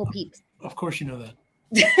Facebook. They're cool peeps. Of course you know that.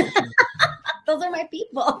 Those are my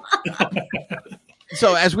people.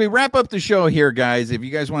 So as we wrap up the show here, guys, if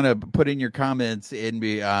you guys want to put in your comments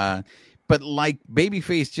but like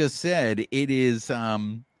Babyface just said, it's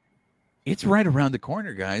right around the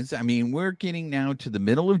corner, guys. I mean, we're getting now to the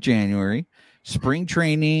middle of January. Spring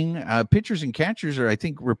training, pitchers and catchers are, I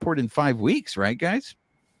think, reported in 5 weeks, right, guys?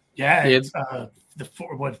 Yeah, it's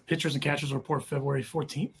pitchers and catchers report February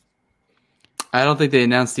 14th. I don't think they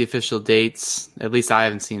announced the official dates. At least I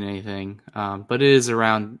haven't seen anything. But it is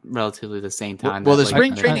around relatively the same time. Well, the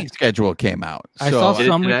spring training schedule came out. I saw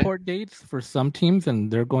some report dates for some teams, and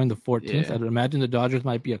they're going the 14th. Yeah. I'd imagine the Dodgers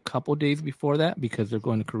might be a couple days before that because they're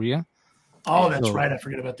going to Korea. Oh, that's right. I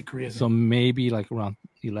forget about the Korea. So maybe like around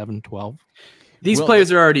 11, 12. These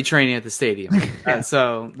players are already training at the stadium,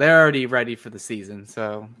 so they're already ready for the season.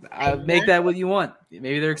 So make that what you want.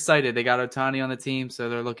 Maybe they're excited. They got Ohtani on the team, so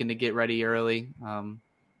they're looking to get ready early.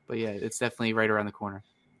 But yeah, it's definitely right around the corner.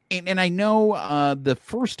 And I know the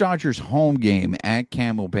first Dodgers home game at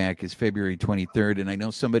Camelback is February 23rd, and I know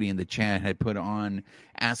somebody in the chat had put on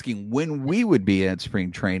asking when we would be at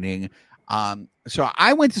spring training. So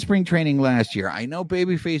I went to spring training last year. I know,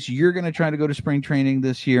 Babyface, you're going to try to go to spring training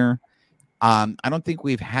this year. I don't think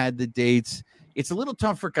we've had the dates. It's a little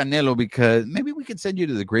tough for Canelo because maybe we could send you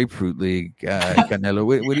to the Grapefruit League, Canelo.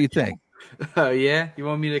 What do you think? Oh yeah, you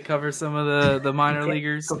want me to cover some of the minor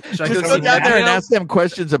leaguers? Should I Just go go see down there and Pepio? ask them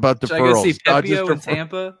questions about Should I go see deferrals. Dodgers Pepio in defer-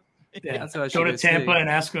 Tampa? Yeah. That's what I should Go to see. Tampa and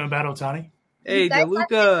ask him about Otani. Hey, You guys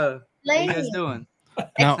DeLuca, how you guys explain. doing?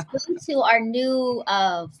 Now, Explain to our new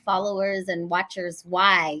followers and watchers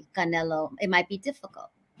why Canelo, it might be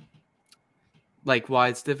difficult. Like why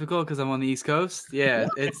it's difficult? Because I'm on the East Coast. Yeah,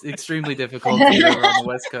 it's extremely difficult to get over on the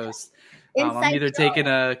West Coast. I'm Inside either joke. taking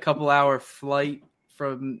a couple-hour flight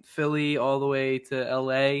from Philly all the way to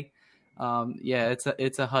LA. Yeah,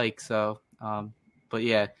 it's a hike. So, but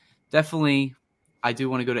yeah, definitely, I do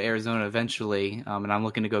want to go to Arizona eventually, and I'm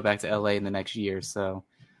looking to go back to LA in the next year. So,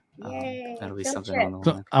 Yay. that'll be Field something trip. on the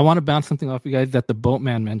so line. I want to bounce something off you guys that the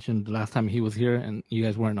boatman mentioned the last time he was here, and you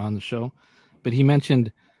guys weren't on the show, but he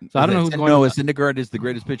mentioned. So I don't know who's going. Noah Syndergaard is the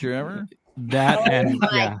greatest pitcher ever. That Oh and my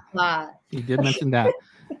yeah, God. he did mention that.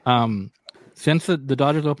 Since the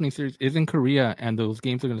Dodgers opening series is in Korea and those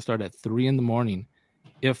games are going to start at 3 a.m,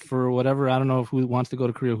 if for whatever, I don't know who wants to go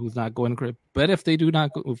to Korea, who's not going to Korea, but if they do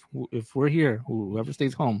not go, if we're here, whoever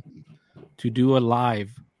stays home, to do a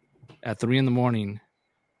live at 3 a.m,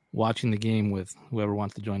 watching the game with whoever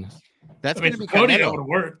wants to join us. That's I mean, going to for be Cody, that Canelo. would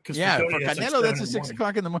work. Yeah, for Cody, Canelo, that's at 7 in the 6 morning.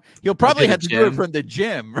 o'clock in the morning. He'll probably the have to do it gym. from the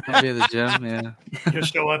gym. Right? I'll be at the gym. Yeah. You'll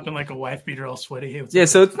show up in like a wife beater, all sweaty. Hey, what's Yeah, up?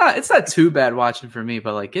 so it's not too bad watching for me,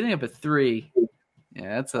 but like getting up at 3,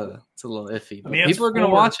 yeah, it's a little iffy. But I mean, that's people are gonna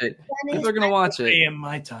 4 watch it. People are gonna watch it. a.m.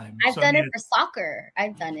 my time. I've So done I it mean, for soccer.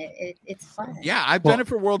 I've done it. It's fun. Yeah, I've Well- done it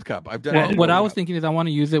for World Cup. I've done Well, it. Well, in what World I was Cup. thinking is I want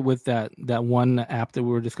to use it with that one app that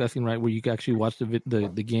we were discussing, right, where you can actually watch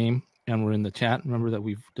the game and we're in the chat. Remember that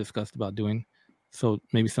we've discussed about doing, so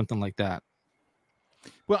maybe something like that.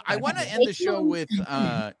 Well, I want to end the show with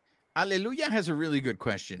Alleluia has a really good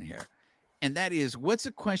question here. And that is, what's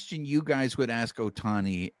a question you guys would ask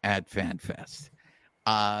Otani at FanFest?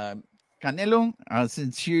 Canelo,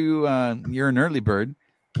 since you're an early bird,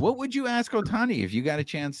 what would you ask Otani if you got a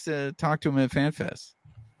chance to talk to him at FanFest?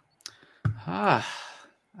 I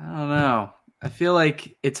don't know. I feel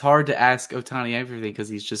like it's hard to ask Otani everything because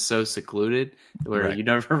he's just so secluded where Right. you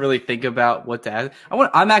never really think about what to ask.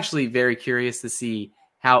 I'm actually very curious to see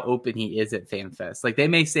how open he is at FanFest. Like they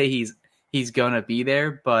may say he's gonna be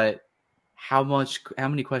there, but how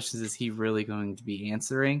many questions is he really going to be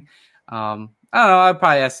answering? I don't know. I'd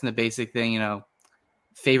probably ask him the basic thing,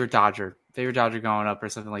 favorite Dodger growing up or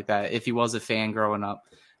something like that. If he was a fan growing up,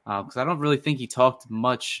 because I don't really think he talked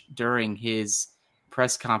much during his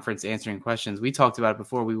press conference answering questions. We talked about it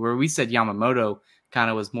before. We said Yamamoto kind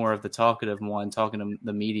of was more of the talkative one, talking to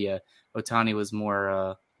the media. Otani was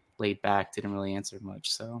more laid back, didn't really answer much.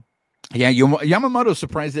 So yeah, Yamamoto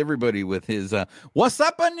surprised everybody with his "What's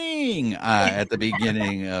happening" at the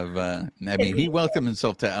beginning of. I mean, he welcomed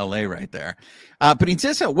himself to LA right there.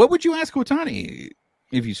 Princesa, what would you ask Otani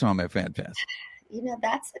if you saw him at FanFest?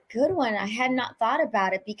 That's a good one. I had not thought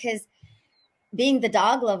about it because being the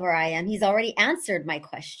dog lover I am, he's already answered my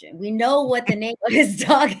question. We know what the name of his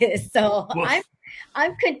dog is, so Woof.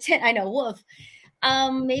 I'm content. I know, Wolf.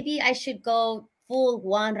 Maybe I should go full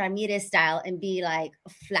Juan Ramirez style and be like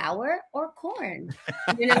flour or corn.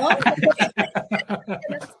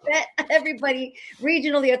 Upset everybody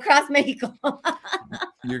regionally across Mexico.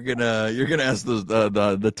 You're gonna ask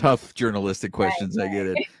the tough journalistic questions. Right. I get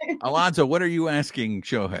it. Alonso, what are you asking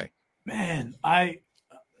Shohei? Man, I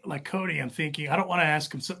like Cody. I'm thinking I don't want to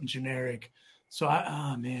ask him something generic, so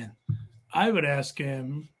I would ask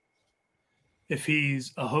him if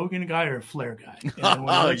he's a Hogan guy or a Flair guy. And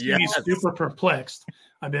when he looks at me super perplexed,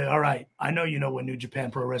 I'd be like, all right, I know you know what New Japan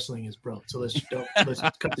Pro Wrestling is, bro. So let's cut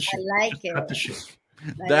the shit. I like it. Cut the shit.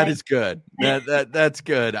 That is good. That's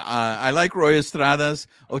good. I like Roy Estrada's.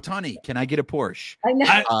 Otani, can I get a Porsche? I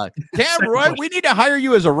know. Damn, Roy, we need to hire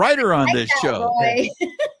you as a writer on this show. Roy.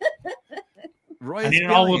 Roy I need an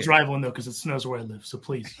all-wheel drive one though because it snows where I live. So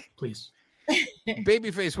please.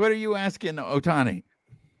 Babyface, what are you asking Otani?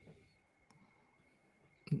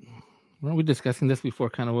 Weren't we discussing this before?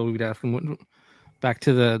 Kind of what we would ask him. Back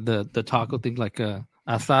to the taco thing, like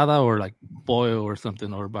asada or like pollo or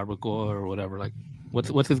something, or barbacoa or whatever. Like,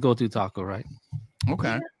 what's his go-to taco, right?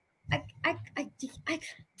 Okay.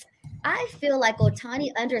 I feel like Otani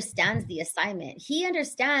understands the assignment. He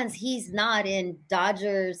understands he's not in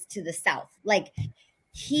Dodgers to the south. Like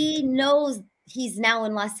he knows he's now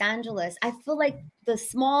in Los Angeles. I feel like the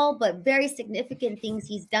small but very significant things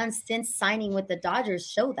he's done since signing with the Dodgers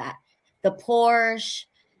show that. The Porsche,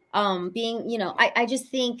 being, I just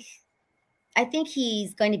think I think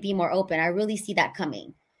he's going to be more open. I really see that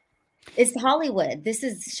coming. It's Hollywood. This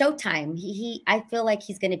is Showtime. I feel like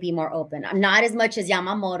he's going to be more open. Not as much as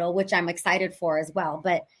Yamamoto, which I'm excited for as well.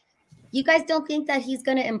 But you guys don't think that he's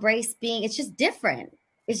going to embrace being? It's just different.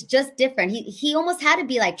 It's just different. He almost had to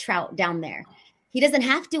be like Trout down there. He doesn't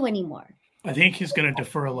have to anymore. I think he's going to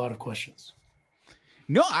defer a lot of questions.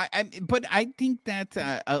 No, but I think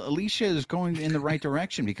that Alicia is going in the right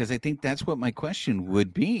direction, because I think that's what my question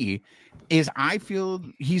would be. Is I feel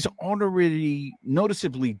he's already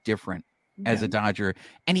noticeably different as a Dodger,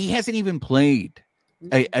 and he hasn't even played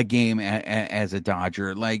a game as a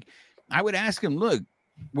Dodger. Like, I would ask him, look,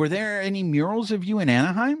 were there any murals of you in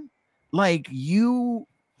Anaheim? Like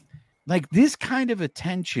this kind of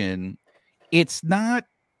attention, it's not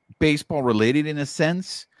baseball related in a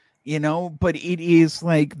sense, but it is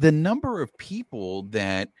like the number of people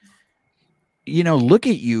that, look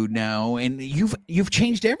at you now, and you've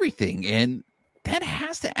changed everything. And that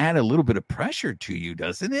has to add a little bit of pressure to you,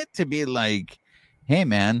 doesn't it? To be like, hey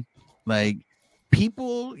man, like,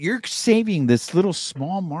 people, you're saving this little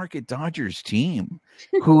small market Dodgers team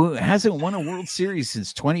who hasn't won a World Series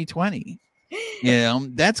since 2020.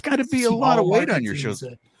 That's got to be a lot of weight on your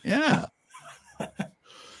shoulders. Yeah.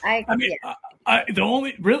 I mean,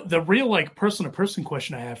 the real like person to person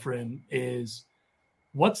question I have for him is,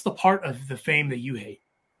 what's the part of the fame that you hate?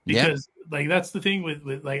 Because like, that's the thing with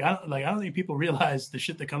like, I don't think people realize the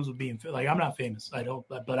shit that comes with being like, I'm not famous. I don't,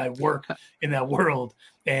 but I work in that world,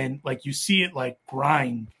 and like, you see it like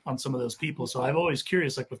grind on some of those people. So I'm always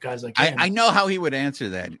curious, like with guys like him. I know how he would answer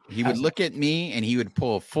that. He would look at me and he would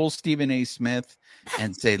pull a full Stephen A. Smith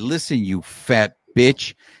and say, listen, you fat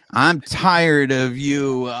bitch, I'm tired of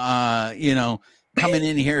you, coming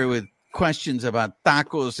in here with questions about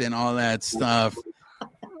tacos and all that stuff.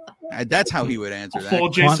 That's how he would answer that.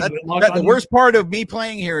 The worst part of me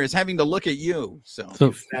playing here is having to look at you.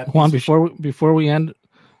 So Juan, before we end,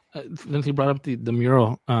 since you brought up the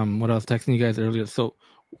mural, what I was texting you guys earlier. So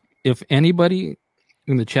if anybody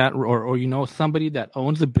in the chat or somebody that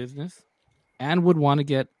owns a business and would want to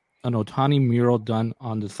get an Ohtani mural done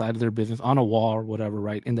on the side of their business, on a wall or whatever,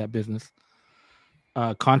 right, in that business,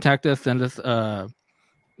 contact us, send us a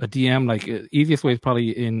DM. Like, easiest way is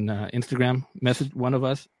probably in Instagram. Message one of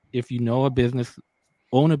us if you know a business,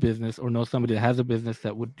 own a business, or know somebody that has a business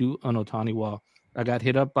that would do an Ohtani wall. I got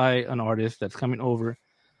hit up by an artist that's coming over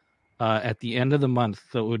at the end of the month,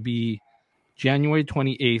 so it would be January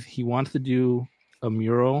 28th. He wants to do a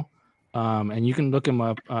mural, and you can look him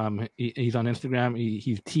up. He's on Instagram.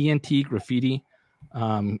 He's TNT Graffiti.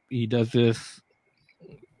 He does this.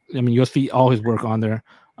 I mean, you'll see all his work on there.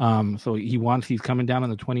 So he's coming down on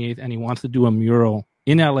the 28th, and he wants to do a mural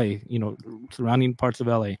in LA, surrounding parts of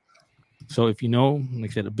LA. So if you know, like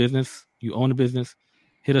I said, a business, you own a business,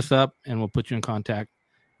 hit us up and we'll put you in contact,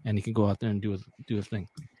 and he can go out there and do his thing.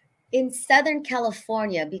 In Southern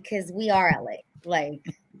California, because we are LA, like,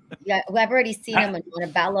 yeah, I've already seen them in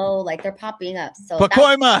Montebello, like, they're popping up. So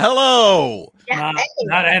Pacoima, hello. Yeah,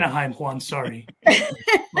 not Anaheim, Juan. Sorry.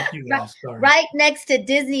 Fuck you guys, sorry. Right next to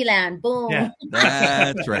Disneyland. Boom. Yeah,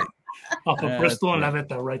 that's right. Off of Bristol and La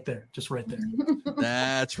Veta, right there, just right there.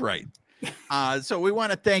 That's right. So we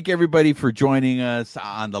want to thank everybody for joining us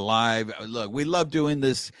on the live. Look, we love doing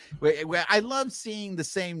this. I love seeing the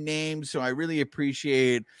same names, so I really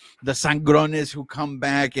appreciate the Sangrones who come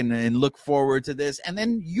back and look forward to this. And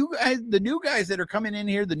then you guys, the new guys that are coming in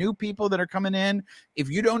here, the new people that are coming in, if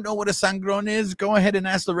you don't know what a Sangron is, go ahead and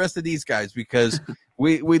ask the rest of these guys, because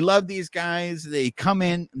we love these guys. They come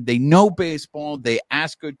in, they know baseball, they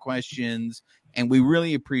ask good questions, and we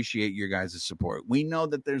really appreciate your guys' support. We know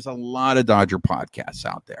that there's a lot of Dodger podcasts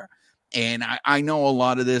out there. And I know a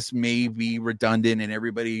lot of this may be redundant and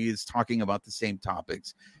everybody is talking about the same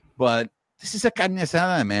topics. But this is a carne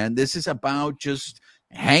asada, man. This is about just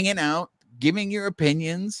hanging out, giving your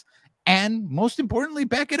opinions, and most importantly,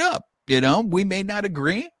 back it up. We may not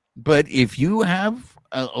agree, but if you have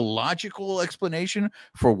a logical explanation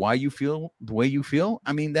for why you feel the way you feel,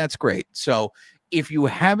 I mean, that's great. So if you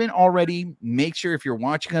haven't already, make sure, if you're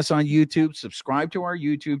watching us on YouTube, subscribe to our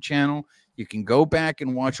YouTube channel. You can go back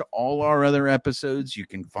and watch all our other episodes. You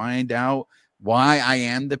can find out why I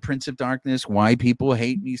am the Prince of Darkness, why people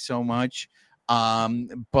hate me so much.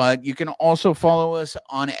 But you can also follow us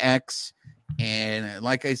on X. And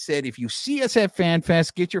like I said, if you see us at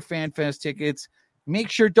FanFest, get your FanFest tickets. Make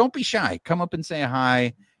sure, don't be shy. Come up and say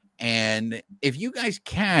hi. And if you guys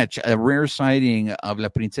catch a rare sighting of La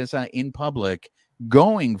Princesa in public,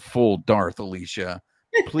 going full Darth, Alicia,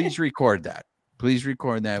 please record that. Please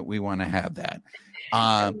record that. We want to have that.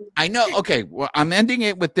 I know. Okay, well, I'm ending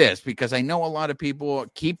it with this because I know a lot of people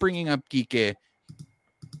keep bringing up Quique.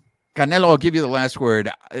 Canelo, I'll give you the last word.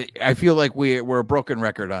 I feel like we're a broken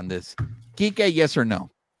record on this. Quique, yes or no?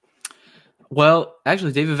 Well,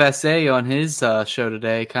 actually, David Vassay on his show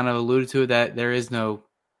today kind of alluded to it, that there is no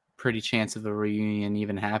pretty chance of a reunion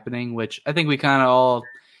even happening, which I think we kind of all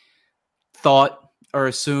thought or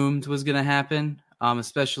assumed was going to happen,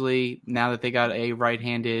 especially now that they got a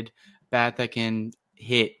right-handed bat that can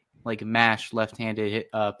hit, like mash left-handed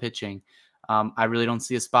pitching. I really don't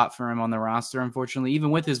see a spot for him on the roster, unfortunately,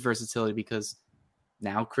 even with his versatility, because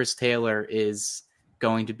now Chris Taylor is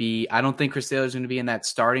going to be, I don't think Chris Taylor is going to be in that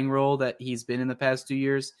starting role that he's been in the past 2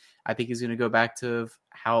 years. I think he's going to go back to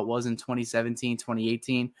how it was in 2017,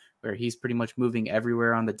 2018, where he's pretty much moving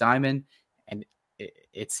everywhere on the diamond. And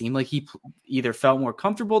it seemed like he either felt more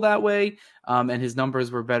comfortable that way, and his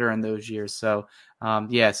numbers were better in those years. So,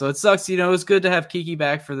 so it sucks. It was good to have Kiki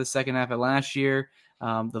back for the second half of last year.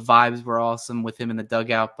 The vibes were awesome with him in the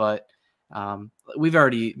dugout, but we've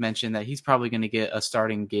already mentioned that he's probably going to get a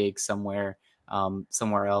starting gig somewhere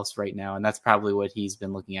else right now, and that's probably what he's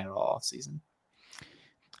been looking at all season.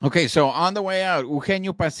 Okay, so on the way out,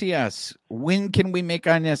 Eugenio Pacias, when can we make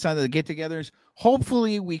carne asada get-togethers?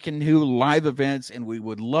 Hopefully we can do live events, and we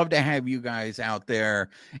would love to have you guys out there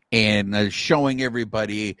and showing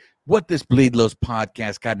everybody what this Bleed Los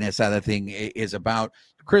podcast carne asada thing is about.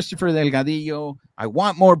 Christopher Delgadillo, I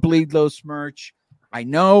want more Bleed Los merch. I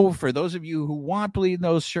know for those of you who want Bleed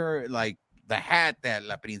Los shirt, like the hat that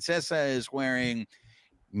La Princesa is wearing,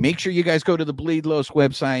 make sure you guys go to the Bleed Los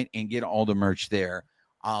website and get all the merch there.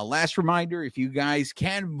 Last reminder, if you guys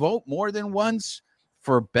can vote more than once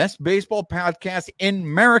for Best Baseball Podcast in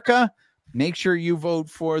America, make sure you vote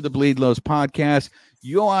for the Bleed Los Podcast.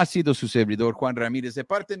 Yo ha sido su servidor, Juan Ramírez, de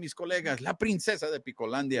parte de mis colegas, La Princesa de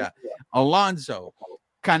Picolandia, Alonso,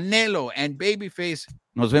 Canelo, and Babyface.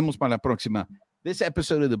 Nos vemos para la próxima. This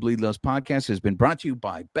episode of the Bleed Los Podcast has been brought to you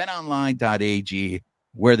by betonline.ag,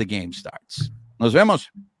 where the game starts. Nos vemos.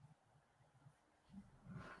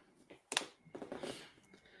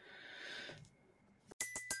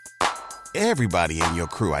 Everybody in your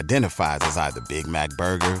crew identifies as either Big Mac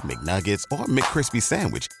Burger, McNuggets, or McCrispy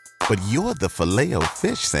Sandwich. But you're the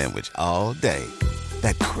Filet-O-Fish Sandwich all day.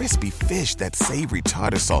 That crispy fish, that savory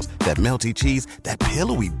tartar sauce, that melty cheese, that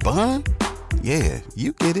pillowy bun. Yeah,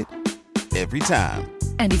 you get it. Every time.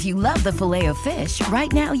 And if you love the Filet-O-Fish,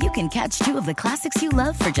 right now you can catch two of the classics you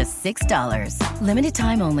love for just $6. Limited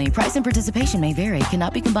time only. Price and participation may vary.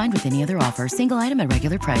 Cannot be combined with any other offer. Single item at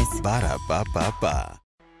regular price. Ba-da-ba-ba-ba.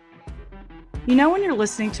 You know when you're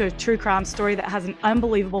listening to a true crime story that has an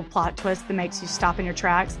unbelievable plot twist that makes you stop in your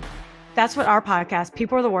tracks? That's what our podcast,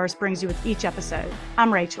 People Are the Worst, brings you with each episode.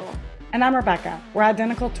 I'm Rachel. And I'm Rebecca. We're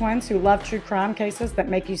identical twins who love true crime cases that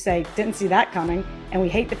make you say, didn't see that coming, and we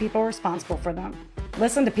hate the people responsible for them.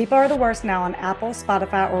 Listen to People Are the Worst now on Apple,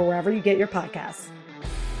 Spotify, or wherever you get your podcasts.